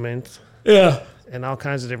Moombahton movement. Yeah. And all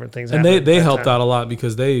kinds of different things. And they helped out a lot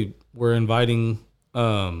because they were inviting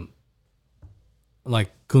like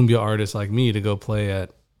cumbia artists like me to go play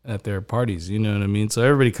at their parties. You know what I mean? So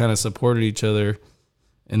everybody kind of supported each other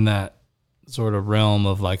in that sort of realm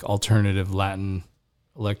of like alternative Latin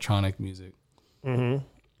electronic music. Mm-hmm.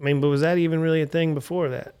 I mean, but was that even really a thing before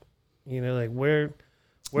that? You know, like where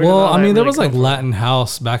well, I mean, there was like Latin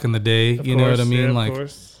house back in the day. You know what I mean? Like,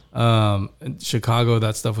 in Chicago,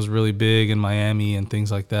 that stuff was really big, in Miami and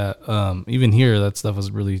things like that. Even here, that stuff was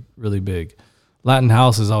really, really big. Latin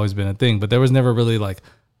house has always been a thing, but there was never really like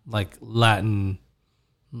Latin,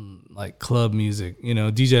 like club music. You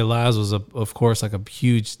know, DJ Laz was of course like a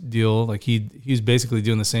huge deal. Like he's basically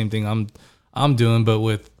doing the same thing I'm doing, but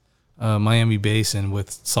with Miami bass and with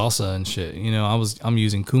salsa and shit. You know, I'm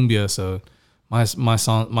using cumbia, so my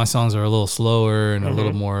songs are a little slower and a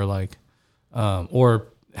little more like, or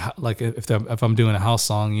like if I'm doing a house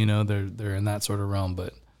song, you know, they're in that sort of realm.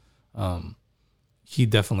 But he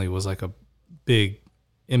definitely was like a big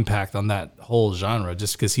impact on that whole genre,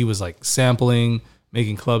 just because he was like sampling,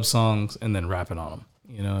 making club songs, and then rapping on them.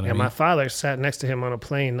 You know what I mean? My father sat next to him on a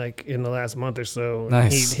plane like in the last month or so.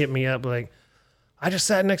 Nice. He hit me up like, I just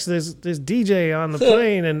sat next to this DJ on the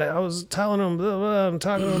plane, and I was telling him, blah, blah, I'm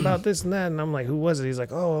talking to him about this and that. And I'm like, who was it? He's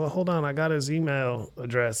like, oh, hold on, I got his email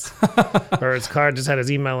address. Or his card just had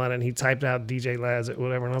his email on it, and he typed out DJ Laz or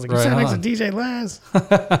whatever. And I was like, you sat next to DJ Laz?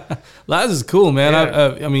 Laz is cool, man.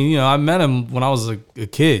 Yeah. I mean, you know, I met him when I was a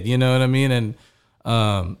kid, you know what I mean? And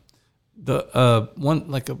the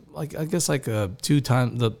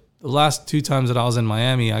last 2 times that I was in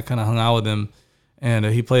Miami, I kind of hung out with him. And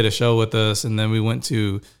he played a show with us, and then we went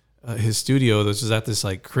to his studio, which was at this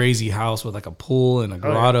like crazy house with like a pool and a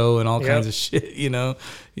grotto and all kinds of shit. You know,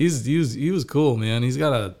 he was cool, man. He's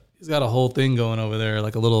got a whole thing going over there,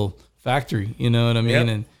 like a little factory. You know what I mean? Yep.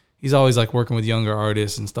 And he's always like working with younger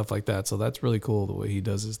artists and stuff like that. So that's really cool the way he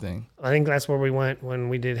does his thing. I think that's where we went when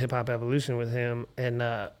we did Hip Hop Evolution with him, and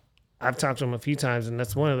I've talked to him a few times, and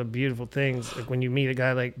that's one of the beautiful things. Like when you meet a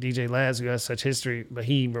guy like DJ Laz who has such history, but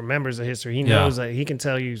he remembers the history. He knows that he can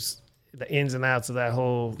tell you the ins and outs of that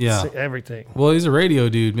whole everything. Well, he's a radio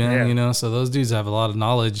dude, man. Yeah. You know, so those dudes have a lot of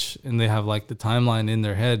knowledge, and they have like the timeline in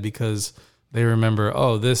their head because they remember,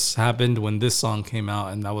 oh, this happened when this song came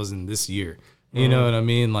out, and that was in this year. You know what I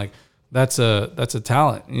mean? Like that's a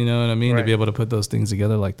talent. You know what I mean? Right. To be able to put those things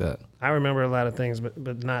together like that. I remember a lot of things,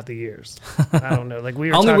 but not the years. I don't know. Like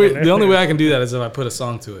we were the only way I can do that is if I put a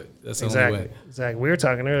song to it. That's the only way. Exactly. We were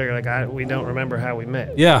talking earlier. Like we don't remember how we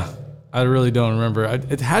met. Yeah, I really don't remember.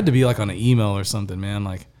 It had to be like on an email or something, man.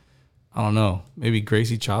 Like I don't know, maybe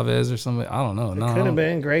Gracie Chavez or something. I don't know. It could have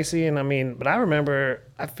been Gracie, and I mean, but I remember.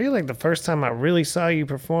 I feel like the first time I really saw you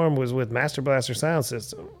perform was with Master Blaster Sound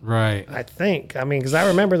System. Right. I think. I mean, because I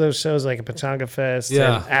remember those shows like a Pachanga Fest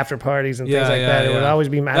and after parties and things like that. It would always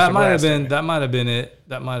be Master Blaster. That might have been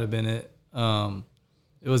it.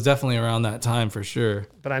 It was definitely around that time for sure.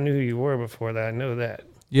 But I knew who you were before that. I know that.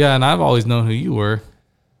 Yeah, and I've always known who you were.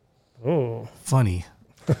 Oh. Funny.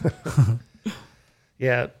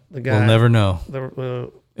 Yeah, the guy. We'll never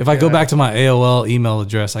know. If I go back to my AOL email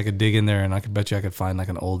address, I could dig in there and I could bet you I could find like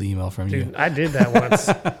an old email from you. I did that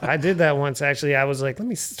once. Actually. I was like, let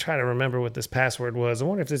me try to remember what this password was. I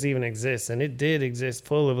wonder if this even exists. And it did exist,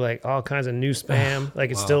 full of like all kinds of new spam. Like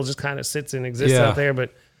it still just kind of sits and exists out there.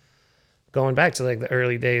 But going back to like the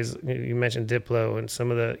early days, you mentioned Diplo and some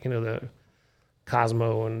of the, you know, the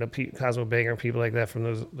Cosmo and the Cosmo Banger and people like that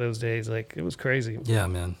from those days. Like it was crazy. Yeah,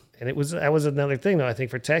 man. And that was another thing though. I think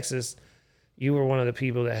for Texas, you were one of the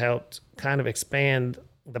people that helped kind of expand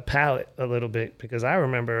the palette a little bit, because I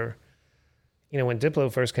remember, you know, when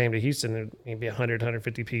Diplo first came to Houston, there'd maybe 100,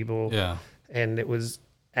 150 people. Yeah. And it was,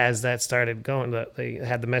 as that started going, they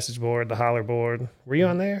had the message board, the holler board. Were you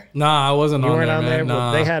on there? Nah, I wasn't on there. You weren't on there? Nah.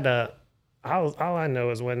 Well, they had all I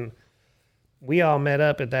know is when we all met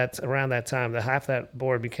up around that time, half that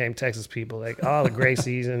board became Texas people, like all the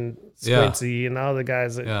Gracies and Squincy and all the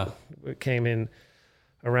guys that came in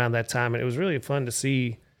around that time. And it was really fun to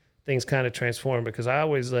see things kind of transform, because I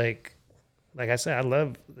always like I said, I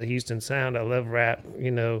love the Houston sound. I love rap,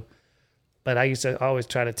 you know, but I used to always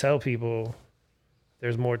try to tell people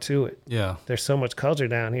there's more to it. Yeah. There's so much culture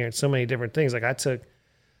down here and so many different things. Like I took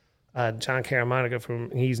John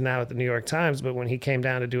Caramonica he's now at the New York Times, but when he came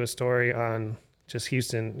down to do a story on just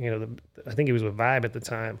Houston, you know, I think he was with Vibe at the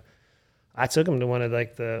time. I took him to one of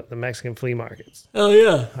like the Mexican flea markets. Oh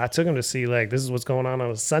yeah. I took him to see like this is what's going on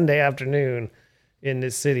a Sunday afternoon in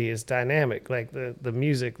this city. It's dynamic, like the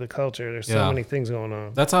music, the culture. There's so many things going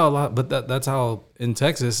on. That's how a lot, but that's how in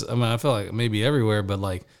Texas. I mean, I feel like maybe everywhere, but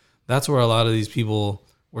like that's where a lot of these people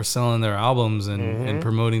were selling their albums and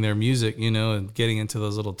promoting their music, you know, and getting into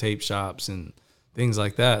those little tape shops and things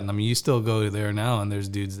like that. And I mean, you still go there now, and there's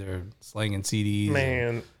dudes there slanging CDs,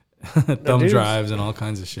 man. Thumb drives and all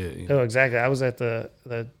kinds of shit. You know? Oh, exactly. I was at the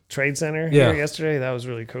Trade Center here yesterday. That was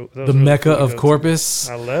really cool. The Mecca of Corpus.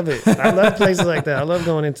 I love it. I love places like that. I love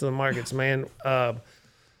going into the markets, man.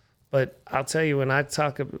 But I'll tell you, when I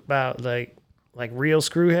talk about like real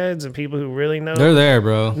screwheads and people who really know, they're there,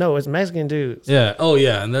 bro. No, it's Mexican dudes. Yeah. Oh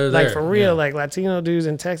yeah, and they're there. Like for real, like Latino dudes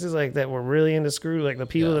in Texas, like that were really into screw. Like the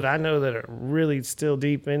people that I know that are really still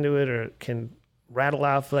deep into it or can rattle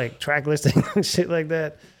off like track listing and shit like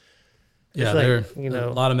that. Yeah, like, you know,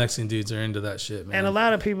 a lot of Mexican dudes are into that shit, man. And a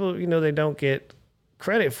lot of people, you know, they don't get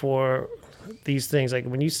credit for these things. Like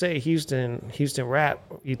when you say Houston rap,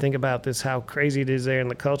 you think about this, how crazy it is there in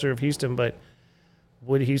the culture of Houston. But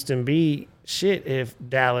would Houston be shit if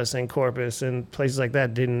Dallas and Corpus and places like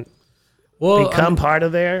that didn't become part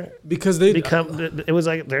of there? Because it was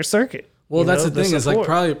like their circuit. Well, that's the thing is like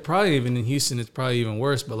probably even in Houston, it's probably even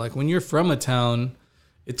worse. But like when you're from a town,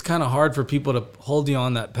 it's kind of hard for people to hold you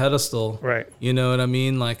on that pedestal. Right. You know what I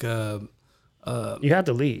mean? Like, you have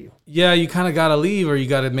to leave. Yeah, you kind of got to leave, or you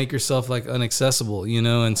got to make yourself like inaccessible, you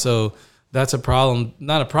know? And so that's a problem.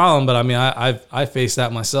 Not a problem, but I mean, I face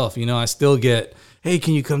that myself. You know, I still get, hey,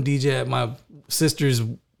 can you come DJ at my sister's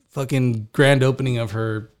fucking grand opening of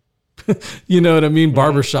her, you know what I mean?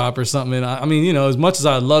 Barbershop or something. And I mean, you know, as much as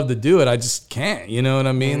I'd love to do it, I just can't, you know what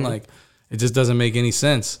I mean? Like, it just doesn't make any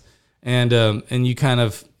sense. And you kind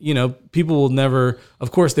of, you know, people will never, of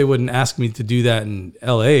course they wouldn't ask me to do that in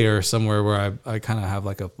LA or somewhere where I kind of have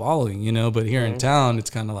like a following, you know, but here in town, it's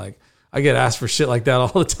kind of like, I get asked for shit like that all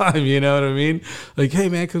the time. You know what I mean? Like, hey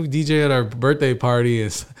man, come DJ at our birthday party.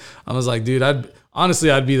 I was like, dude,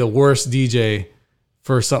 I'd be the worst DJ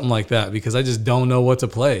for something like that because I just don't know what to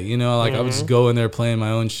play. You know, like I would just go in there playing my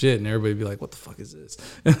own shit and everybody would be like, what the fuck is this?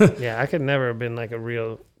 Yeah. I could never have been like a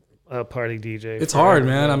real party DJ. It's hard,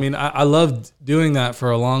 man. I mean, I loved doing that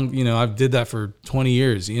for a long, you know, I did that for 20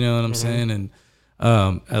 years, you know what I'm saying? And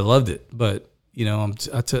I loved it. But, you know, I'm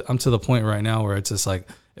to the point right now where it's just like,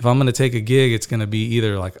 if I'm going to take a gig, it's going to be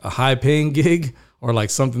either like a high paying gig or like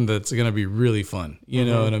something that's going to be really fun. You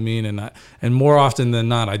know what I mean? And more often than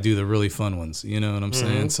not, I do the really fun ones, you know what I'm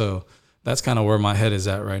saying? So that's kind of where my head is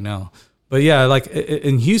at right now. But yeah, like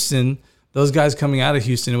in Houston, those guys coming out of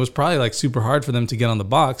Houston, it was probably like super hard for them to get on the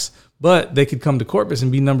box, but they could come to Corpus and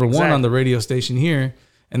be number one on the radio station here.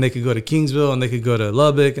 And they could go to Kingsville and they could go to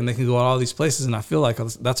Lubbock and they could go to all these places. And I feel like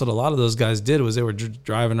that's what a lot of those guys did was they were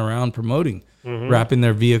driving around promoting, wrapping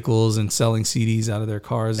their vehicles and selling CDs out of their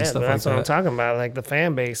cars and stuff like that. That's what I'm talking about. Like the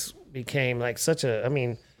fan base became like I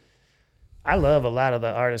mean, I love a lot of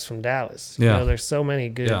the artists from Dallas. You know, there's so many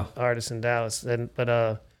good artists in Dallas.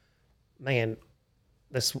 But man,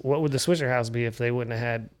 what would the Swisher House be if they wouldn't have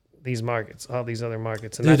had these markets, all these other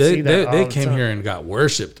markets? And dude, they came here and got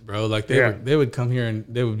worshipped, bro. Like they would come here and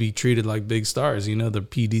they would be treated like big stars. You know, the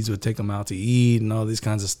PDs would take them out to eat and all these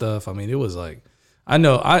kinds of stuff. I mean, it was like, I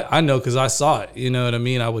know because I saw it. You know what I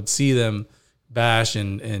mean? I would see them bash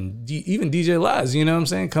and even DJ Laz. You know what I'm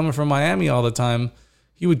saying? Coming from Miami all the time,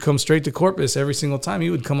 he would come straight to Corpus every single time. He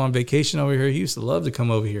would come on vacation over here. He used to love to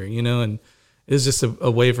come over here. You know, and it was just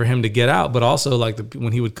a way for him to get out, but also like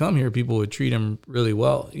when he would come here, people would treat him really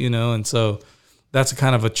well, you know? And so that's a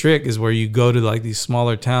kind of a trick is where you go to like these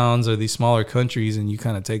smaller towns or these smaller countries and you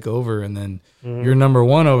kind of take over and then you're number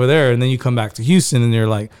one over there. And then you come back to Houston and you're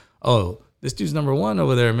like, oh, this dude's number one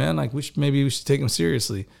over there, man. Like maybe we should take him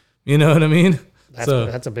seriously. You know what I mean?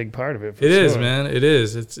 That's a big part of it. It is, man. It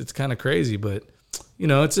is. It's kind of crazy, but you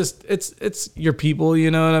know, it's just, it's your people, you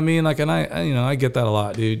know what I mean? Like, and I get that a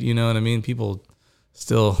lot, dude. You know what I mean? People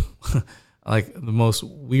still like the most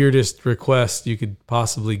weirdest request you could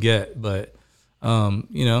possibly get, but,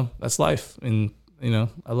 you know, that's life. And, you know,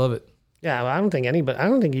 I love it. Yeah. Well, I don't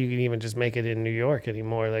think you can even just make it in New York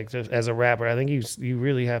anymore. Like just as a rapper, I think you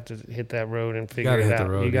really have to hit that road and figure it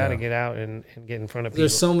out. You got to get out and get in front of people.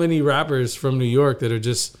 There's so many rappers from New York that are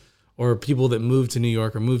just, or people that move to New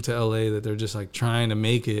York or move to LA that they're just like trying to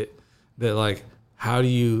make it, that like, how do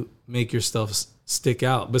you make your stuff stick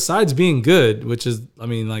out besides being good, which is, I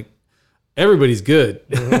mean, like everybody's good.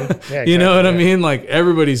 Yeah, You know what I exactly. mean? Like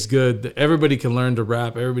everybody's good. Everybody can learn to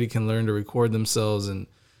rap. Everybody can learn to record themselves and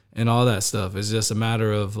all that stuff. It's just a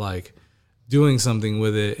matter of like doing something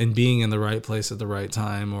with it and being in the right place at the right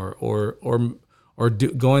time, or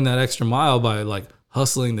going that extra mile by like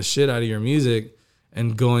hustling the shit out of your music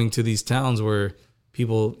and going to these towns where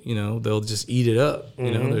people, you know, they'll just eat it up.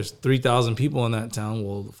 You know, there's 3,000 people in that town.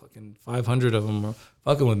 Well, fucking 500 of them are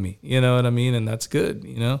fucking with me. You know what I mean? And that's good,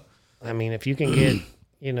 you know? I mean, if you can get,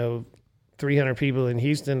 you know, 300 people in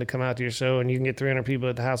Houston to come out to your show, and you can get 300 people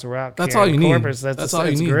at the House of Rock. That's here all in you need. Corpus, That's all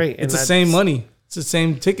you need. great. It's the same money. It's the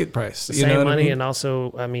same ticket price. The You know same what money, I mean? and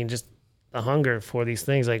also, I mean, just the hunger for these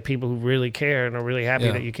things. Like people who really care and are really happy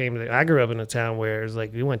Yeah. that you came to. I grew up in a town where it's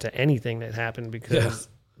like we went to anything that happened because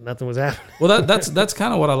nothing was happening. Well, that's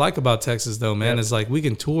kind of what I like about Texas, though, man. Is like we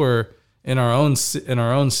can tour in our own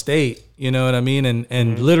state. You know what I mean?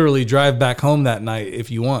 And literally drive back home that night if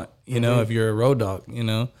you want. You know, if you're a road dog. You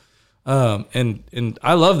know, and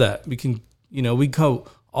I love that. We can, you know, we go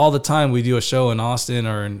all the time. We do a show in Austin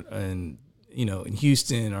or in you know, in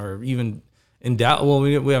Houston or even in Dallas. Well,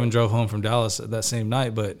 we haven't drove home from Dallas that same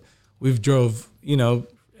night, but we've drove, you know,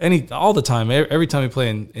 all the time. Every time we play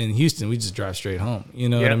in Houston, we just drive straight home. You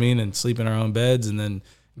know what I mean? And sleep in our own beds and then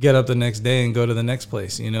get up the next day and go to the next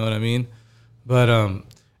place. You know what I mean? But,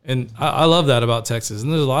 and I love that about Texas.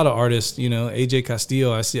 And there's a lot of artists, you know, AJ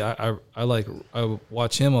Castillo, I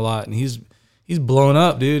watch him a lot, and he's blown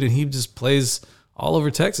up, dude. And he just plays all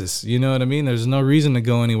over Texas. You know what I mean? There's no reason to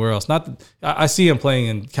go anywhere else. Not that, I see him playing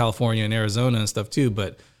in California and Arizona and stuff too,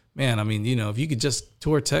 but man, I mean, you know, if you could just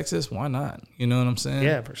tour Texas, why not? You know what I'm saying?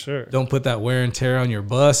 Yeah, for sure. Don't put that wear and tear on your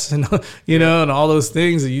bus and, you know, and all those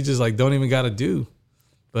things that you just like don't even got to do.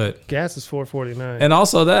 But gas is $4.49, and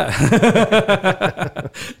also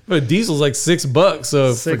that, but diesel's like $6.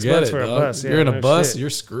 So $6 forget it. for a dog. bus. You're in a no bus, shit.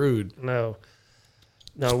 you're screwed.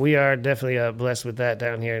 No, we are definitely blessed with that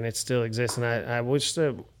down here, and it still exists. And I wish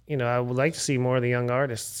that, you know, I would like to see more of the young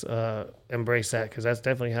artists embrace that, because that's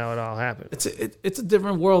definitely how it all happened. It's a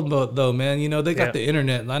different world though, man. You know, they got the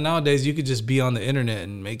internet. Nowadays, you could just be on the internet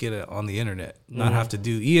and make it on the internet, not have to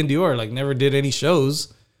do. Ian Dior like never did any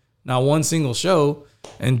shows, not one single show.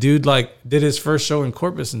 And dude like did his first show in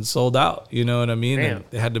Corpus and sold out. You know what I mean? Damn. And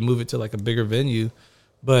they had to move it to like a bigger venue,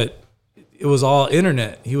 but it was all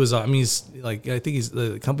internet. He was, I mean, he's like, I think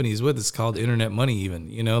the company he's with is called Internet Money even,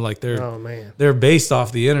 you know, like they're based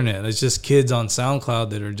off the internet. It's just kids on SoundCloud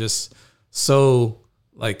that are just so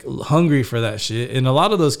like hungry for that shit. And a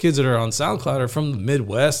lot of those kids that are on SoundCloud are from the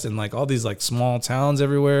Midwest and like all these like small towns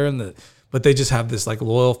everywhere. But they just have this like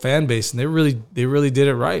loyal fan base, and they really did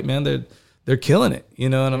it right, man. They're killing it. You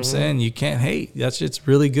know what I'm saying? You can't hate. That shit's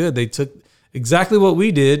really good. They took exactly what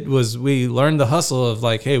we did. Was we learned the hustle of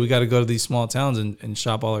like, hey, we got to go to these small towns and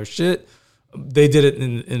shop all our shit. They did it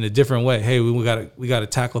in a different way. Hey, we got to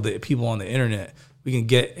tackle the people on the internet. We can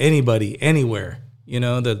get anybody anywhere. You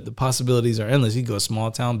know, the possibilities are endless. You go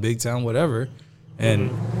small town, big town, whatever. And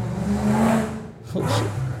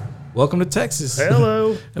welcome to Texas.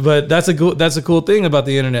 Hello. But that's a cool thing about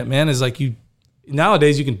the internet, man. Is like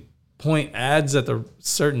nowadays you can point ads at the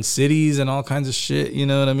certain cities and all kinds of shit. You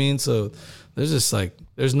know what I mean? So there's just like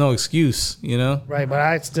there's no excuse. You know? Right. But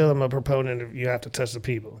I still am a proponent of you have to touch the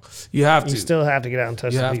people. You have to. You still have to get out and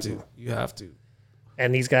touch the people. You have to.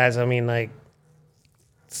 And these guys, I mean, like,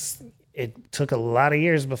 it took a lot of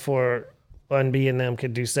years before Bun B and them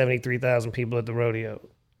could do 73,000 people at the rodeo,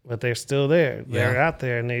 but they're still there. They're out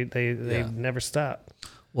there, and they never stop.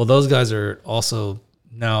 Well, those guys are also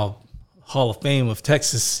now Hall of Fame of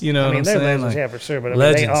Texas. You know what I'm they're saying? legends, Like, for sure. But I mean,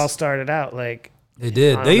 legends. they all started out like they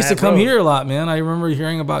did. They used to come road. here a lot, man. I remember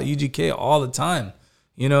hearing about UGK all the time.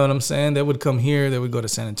 You know what I'm saying? They would come here. They would go to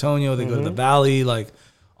San Antonio. They go to the Valley, like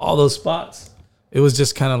all those spots. It was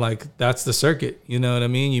just kind of like that's the circuit. You know what I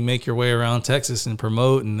mean? You make your way around Texas and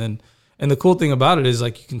promote, and the cool thing about it is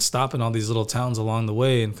like you can stop in all these little towns along the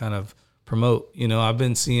way and kind of promote. You know, I've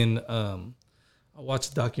been seeing. I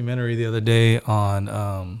watched a documentary the other day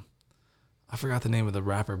on. I forgot the name of the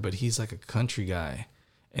rapper, but he's like a country guy,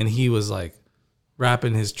 and he was like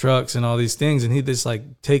rapping his trucks and all these things, and he just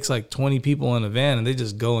like takes like 20 people in a van and they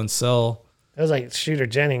just go and sell. It was like Shooter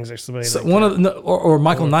Jennings or somebody. So like one that. of the, or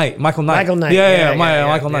Michael Knight. Michael Knight. Yeah,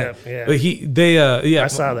 Michael Knight. Yeah. But I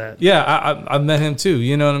saw that. Yeah, I met him too.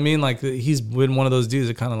 You know what I mean? Like he's been one of those dudes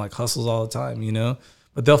that kind of like hustles all the time. You know,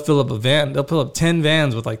 but they'll fill up a van. They'll fill up 10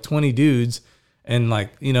 vans with like 20 dudes, and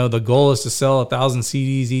like you know the goal is to sell 1,000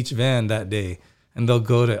 CDs each van that day, and they'll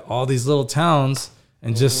go to all these little towns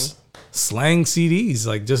and just slang CDs,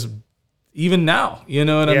 like just even now. You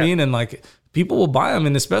know what I mean? And like people will buy them,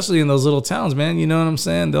 and especially in those little towns, man. You know what I'm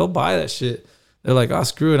saying? They'll buy that shit. They're like, oh,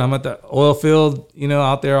 screw it. I'm at the oil field, you know,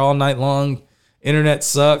 out there all night long. Internet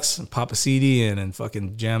sucks. Pop a CD in and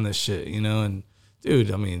fucking jam this shit, you know? And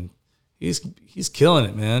dude, I mean, he's killing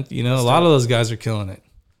it, man. You know, a lot of those guys are killing it,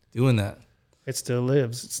 doing that. It still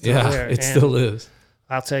lives. It's still there. It still lives.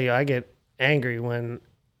 I'll tell you, I get angry when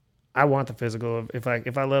I want the physical. If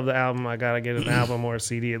I love the album, I gotta get an album or a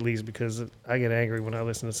CD at least, because I get angry when I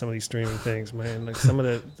listen to some of these streaming things, man. Like some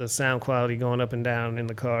of the sound quality going up and down in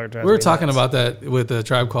the car. We were talking about that with the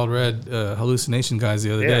Tribe Called Red hallucination guys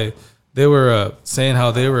the other day. They were saying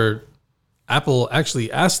how Apple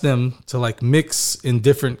actually asked them to like mix in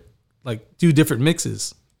different, like do different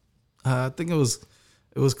mixes. I think it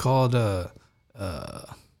was called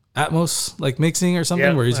Atmos like mixing or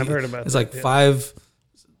something. Where I've heard about it's like 5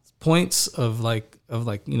 points of like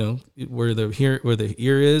you know where the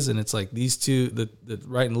ear is, and it's like these two, the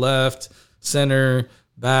right and left, center,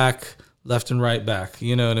 back, left and right, back.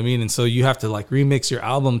 You know what I mean? And so you have to like remix your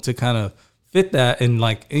album to kind of fit that. And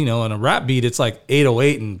like, you know, on a rap beat, it's like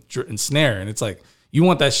 808 and snare, and it's like you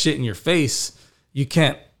want that shit in your face. You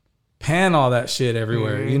can't pan all that shit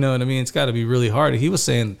everywhere. Mm-hmm. You know what I mean? It's got to be really hard. He was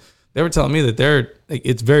saying, they were telling me that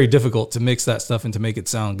it's very difficult to mix that stuff and to make it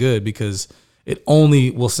sound good, because it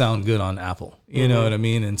only will sound good on Apple. You know what I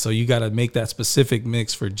mean? And so you got to make that specific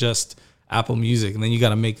mix for just Apple Music, and then you got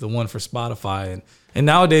to make the one for Spotify. And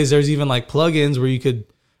nowadays there's even like plugins where you could,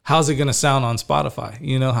 how's it going to sound on Spotify?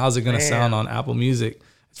 You know, how's it going to sound on Apple Music?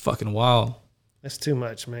 It's fucking wild. That's too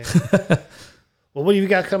much, man. Well, what do you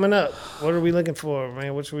got coming up? What are we looking for,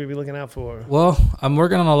 man? What should we be looking out for? Well, I'm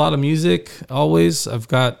working on a lot of music always. I've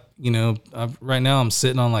got, you know, right now I'm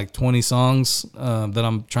sitting on like 20 songs that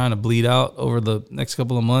I'm trying to bleed out over the next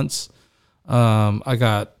couple of months. I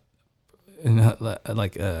got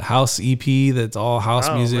like a house EP that's all house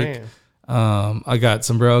music. I got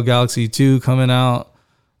Sombrero Galaxy 2 coming out.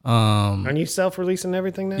 Are you self-releasing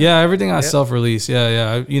everything now? Yeah, everything I self-release.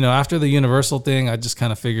 Yeah. You know, after the Universal thing, I just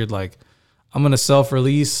kind of figured like, I'm going to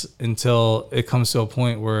self-release until it comes to a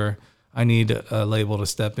point where I need a label to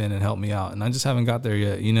step in and help me out. And I just haven't got there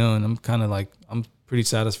yet, you know, and I'm kind of like, I'm pretty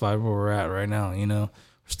satisfied where we're at right now, you know.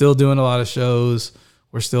 We're still doing a lot of shows.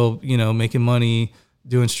 We're still, you know, making money,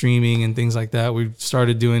 doing streaming and things like that. We've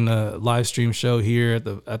started doing a live stream show here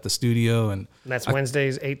at the studio. And that's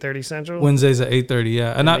Wednesdays, 8:30 Central? Wednesdays at 8:30,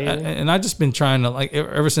 yeah. And I just been trying to, like,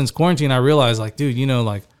 ever since quarantine, I realized, like, dude, you know,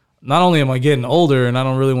 like, not only am I getting older and I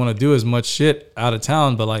don't really want to do as much shit out of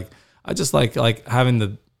town, but like I just like having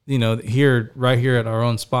the, you know, right here at our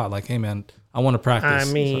own spot. Like, hey man, I want to practice.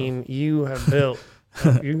 I mean, you have built,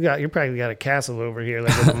 you probably got a castle over here,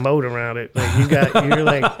 like with a moat around it. Like you're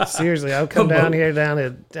like, seriously, I'll come down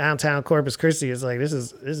to downtown Corpus Christi. It's like, this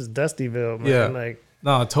is Dustyville, man. Yeah. Like,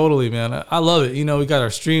 no, totally, man. I love it. You know, we got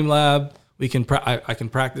our stream lab. We can, I can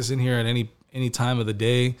practice in here at any time of the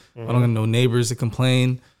day. I don't have no neighbors to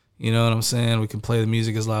complain. You know what I'm saying? We can play the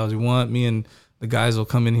music as loud as we want. Me and the guys will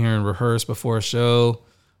come in here and rehearse before a show.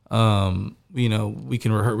 You know, we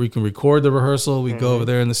can record the rehearsal. We go over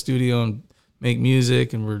there in the studio and make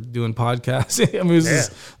music, and we're doing podcasts. I mean,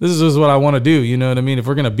 this is what I want to do. You know what I mean? If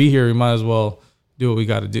we're going to be here, we might as well do what we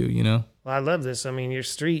got to do, you know? Well, I love this. I mean, your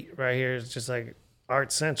street right here is just like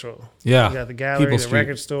Art Central. Yeah. You got the gallery, People's the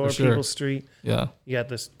record store, People's Street. Yeah. You got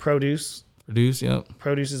this Produce. Yeah.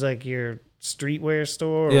 Produce is like your streetwear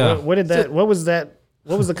store. Yeah. What was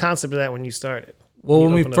the concept of that when you started? Well,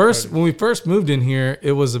 when we first moved in here,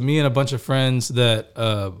 it was me and a bunch of friends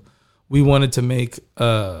that we wanted to make.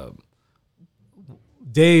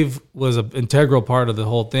 Dave was an integral part of the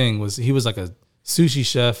whole thing. He was like a sushi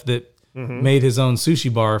chef that made his own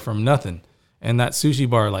sushi bar from nothing, and that sushi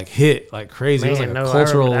bar like hit like crazy. Man, it was like no, a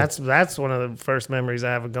cultural. That's one of the first memories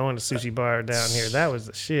I have of going to sushi bar down here. That was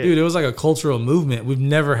the shit, dude. It was like a cultural movement. We've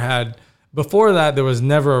never had. Before that, there was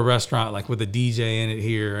never a restaurant like with a DJ in it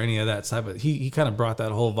here or any of that type of. He kind of brought that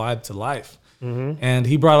whole vibe to life, and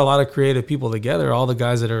he brought a lot of creative people together. All the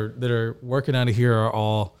guys that are working out of here are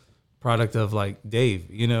all product of like Dave.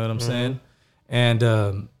 You know what I'm saying?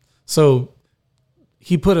 And so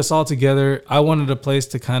he put us all together. I wanted a place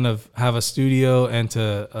to kind of have a studio and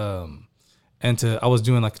to I was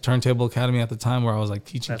doing like a Turntable Academy at the time where I was like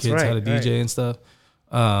teaching kids how to DJ and stuff.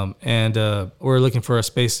 And we're looking for a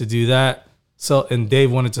space to do that. So, and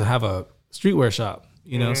Dave wanted to have a streetwear shop,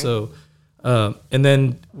 you know, so, and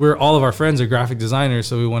then all of our friends are graphic designers.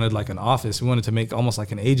 So we wanted like an office. We wanted to make almost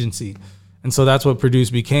like an agency. And so that's what Produce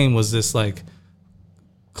became, was this like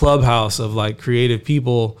clubhouse of like creative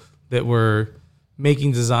people that were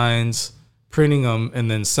making designs, printing them,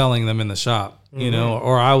 and then selling them in the shop. you know,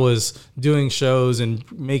 or I was doing shows and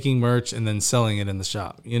making merch and then selling it in the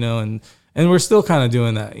shop, you know, and we're still kind of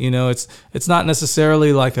doing that, you know. It's not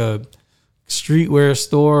necessarily like a streetwear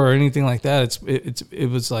store or anything like that. It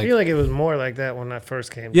was like, I feel like it was more like that when I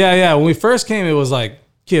first came. Yeah. When we first came, it was like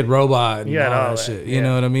Kid Robot and all that shit. You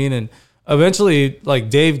know what I mean? And eventually, like,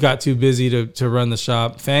 Dave got too busy to run the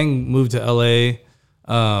shop. Fang moved to LA.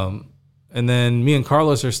 And then me and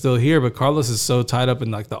Carlos are still here, but Carlos is so tied up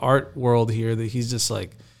in like the art world here that he's just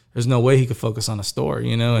like, there's no way he could focus on a store,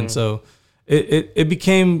 you know? And so it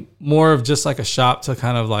became more of just like a shop to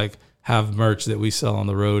kind of like have merch that we sell on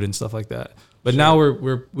the road and stuff like that. But now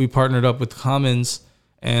we partnered up with Commons,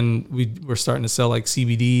 and we're starting to sell like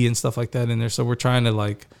CBD and stuff like that in there. So we're trying to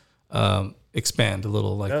like expand a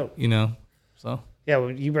little, like, you know, so. Yeah,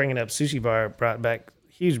 well, you bringing up Sushi Bar brought back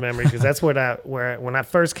huge memories, because that's when I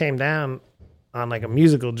first came down on like a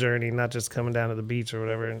musical journey, not just coming down to the beach or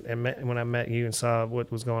whatever. And when I met you and saw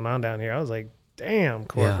what was going on down here, I was like, damn,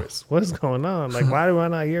 Corpus, what is going on? Like, why do I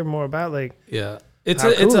not hear more about like? Yeah, it's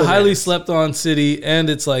a highly slept on city, and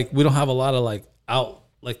it's like we don't have a lot of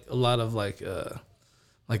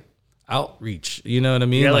outreach, you know what I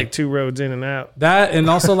mean? Yeah, like 2 roads in and out. That, and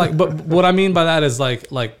also like, but what I mean by that is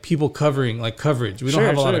like people covering, like coverage. We don't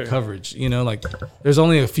have a lot of coverage, you know, like there's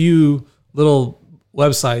only a few little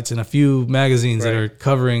websites and a few magazines that are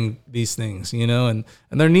covering these things, you know, and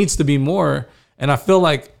there needs to be more. And I feel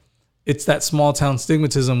like it's that small town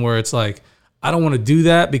stigmatism where it's like, I don't want to do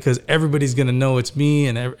that because everybody's going to know it's me,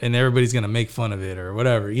 and everybody's going to make fun of it or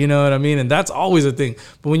whatever, you know what I mean? And that's always a thing.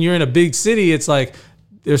 But when you're in a big city, it's like,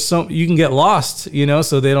 you can get lost, you know,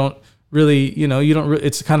 so they don't really, you know,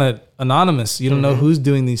 it's kind of anonymous. You don't know who's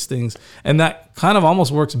doing these things. And that kind of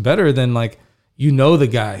almost works better than like, you know, the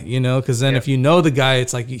guy, you know, because then if you know the guy,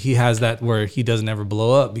 it's like he has that where he doesn't ever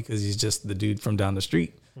blow up because he's just the dude from down the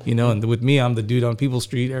street, you know. And with me, I'm the dude on People's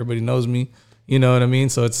Street. Everybody knows me, you know what I mean?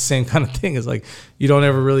 So it's the same kind of thing. It's like, you don't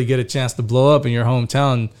ever really get a chance to blow up in your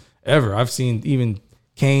hometown ever. I've seen even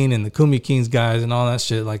Kane and the Kumi Kings guys and all that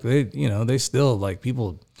shit, like they, you know, they still like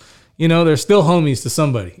people, you know, they're still homies to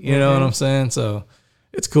somebody, you know what I'm saying? So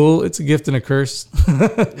it's cool. It's a gift and a curse.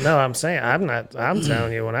 No, I'm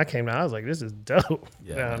telling you, when I came down, I was like, this is dope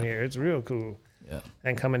down here. It's real cool. Yeah.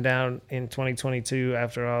 And coming down in 2022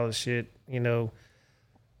 after all the shit, you know,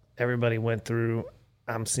 everybody went through,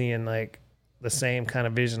 I'm seeing like the same kind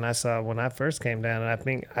of vision I saw when I first came down. And I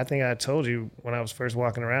think I told you when I was first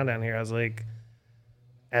walking around down here, I was like,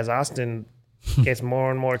 as Austin gets more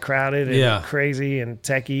and more crowded and crazy and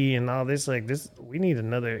techie and all this, like this, we need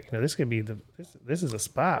another, you know, this could be this is a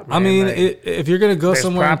spot, man. I mean, like, if you're going to go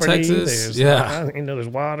somewhere in Texas, you know, there's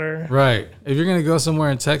water. Right. If you're going to go somewhere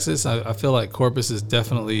in Texas, I feel like Corpus is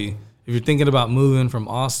definitely, if you're thinking about moving from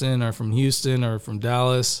Austin or from Houston or from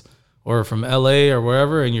Dallas or from LA or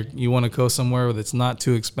wherever, and you want to go somewhere that's not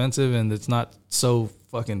too expensive and that's not so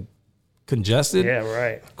fucking congested. Yeah,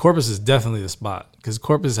 right. Corpus is definitely the spot, because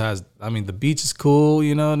Corpus has, I mean, the beach is cool,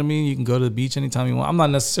 you know what I mean? You can go to the beach anytime you want. I'm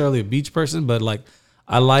not necessarily a beach person, but like,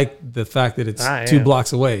 I like the fact that it's 2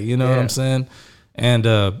 blocks away, you know what I'm saying? And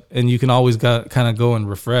you can always kind of go and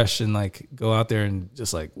refresh and like go out there and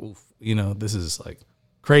just like, oof, you know, this is like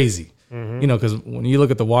crazy, you know, because when you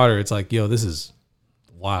look at the water, it's like, yo, this is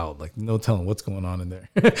wild. Like, no telling what's going on in there.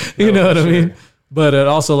 You know what I mean? But it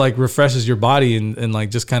also like refreshes your body and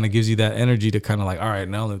like just kind of gives you that energy to kind of like, all right,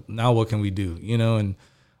 now what can we do? You know, and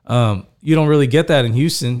you don't really get that in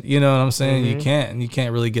Houston. You know what I'm saying? You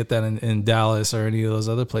can't really get that in Dallas or any of those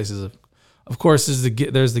other places. Of course,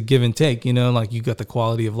 there's the give and take. You know, like you got the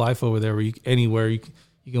quality of life over there where anywhere you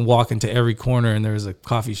can walk into every corner and there's a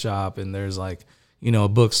coffee shop and there's like, you know, a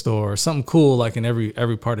bookstore or something cool like in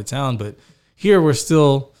every part of town. But here we're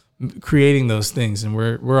still creating those things, and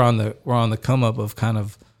we're on the come up of kind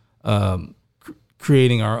of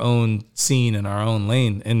creating our own scene and our own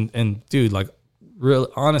lane. And dude, like, real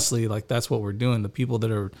honestly, like that's what we're doing. The people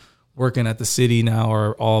that are working at the city now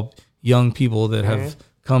are all young people that have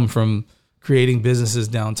come from creating businesses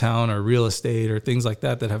downtown or real estate or things like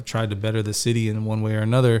that have tried to better the city in one way or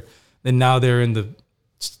another. And now they're in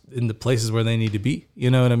the places where they need to be.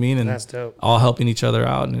 You know what I mean? And that's dope. All helping each other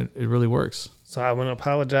out, and it really works. So I want to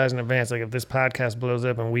apologize in advance. Like if this podcast blows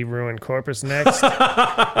up and we ruin Corpus next,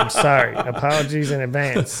 I'm sorry. Apologies in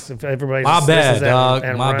advance. If everybody my bad, dog.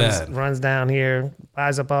 And my bad. Runs down here,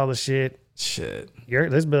 buys up all the shit.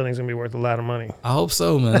 This building's gonna be worth a lot of money. I hope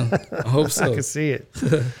so, man. I hope so. I can see it.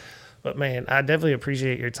 But man, I definitely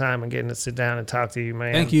appreciate your time and getting to sit down and talk to you,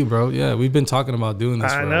 man. Thank you, bro. Yeah, we've been talking about doing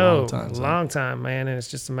this for a long time. Long time, man. And it's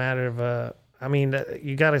just a matter of, I mean,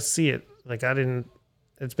 you got to see it. Like I didn't.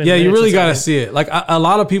 It's been you really got to see it. Like a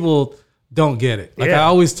lot of people don't get it. Like Yeah. I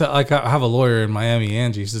always tell, like I have a lawyer in Miami,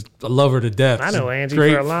 Angie. I love her to death. I know She's Angie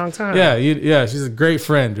great. for a long time. Yeah, she's a great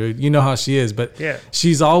friend, dude. You know how she is, but Yeah.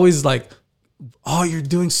 she's always like, "Oh, you're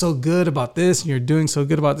doing so good about this, and you're doing so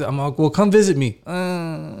good about that." I'm like, "Well, come visit me."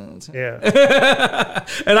 Yeah.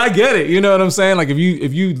 And I get it. You know what I'm saying? Like if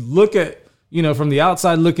you look at, you know, from the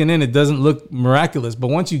outside looking in, it doesn't look miraculous, but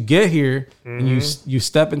once you get here and you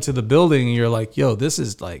step into the building, and you're like, "Yo, this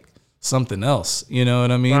is like something else." You know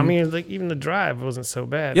what I mean? Well, I mean, like even the drive wasn't so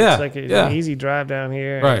bad. Yeah, It's like yeah. an easy drive down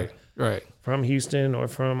here. Right. From Houston or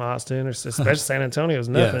from Austin or especially San Antonio is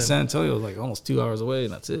nothing. Yeah, San Antonio is like almost 2 hours away,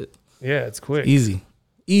 and that's it. Yeah, it's quick. Easy.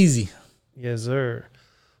 Yes, sir.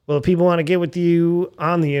 Well, if people want to get with you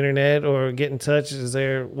on the internet or get in touch,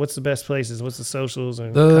 what's the best places? What's the socials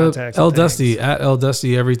and contacts? El and things? Dusty, at El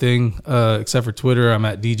Dusty, everything except for Twitter. I'm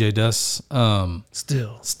at DJ Dust.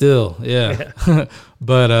 Still, yeah.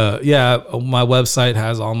 But yeah, my website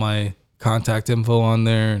has all my contact info on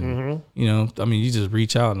there, and you know, I mean, you just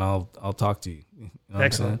reach out and I'll talk to you. You know what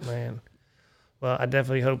I'm saying? Excellent, man. Well, I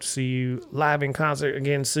definitely hope to see you live in concert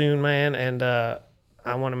again soon, man. And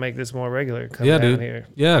I want to make this more regular. Come Yeah, down dude. here.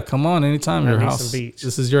 Yeah, come on, anytime. Your need house. some beach.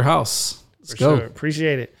 This is your house. Let's For go. sure.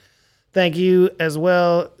 Appreciate it. Thank you as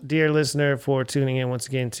well, dear listener, for tuning in once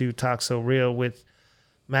again to Talk So Real with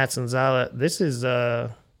Matt Sonzala. This is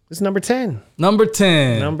number 10. Number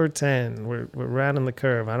 10. Number 10. We're rounding the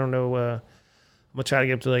curve. I don't know. I'm gonna try to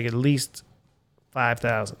get up to like at least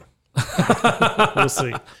 5,000. We'll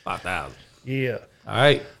see. 5,000. Yeah. All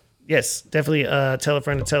right. Yes, definitely tell a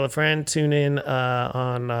friend to tell a friend. Tune in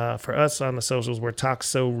on for us on the socials. We're Talk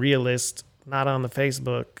So Realist, not on the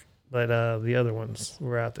Facebook, but the other ones.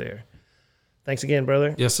 We're out there. Thanks again,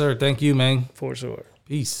 brother. Yes, sir. Thank you, man. For sure.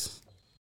 Peace.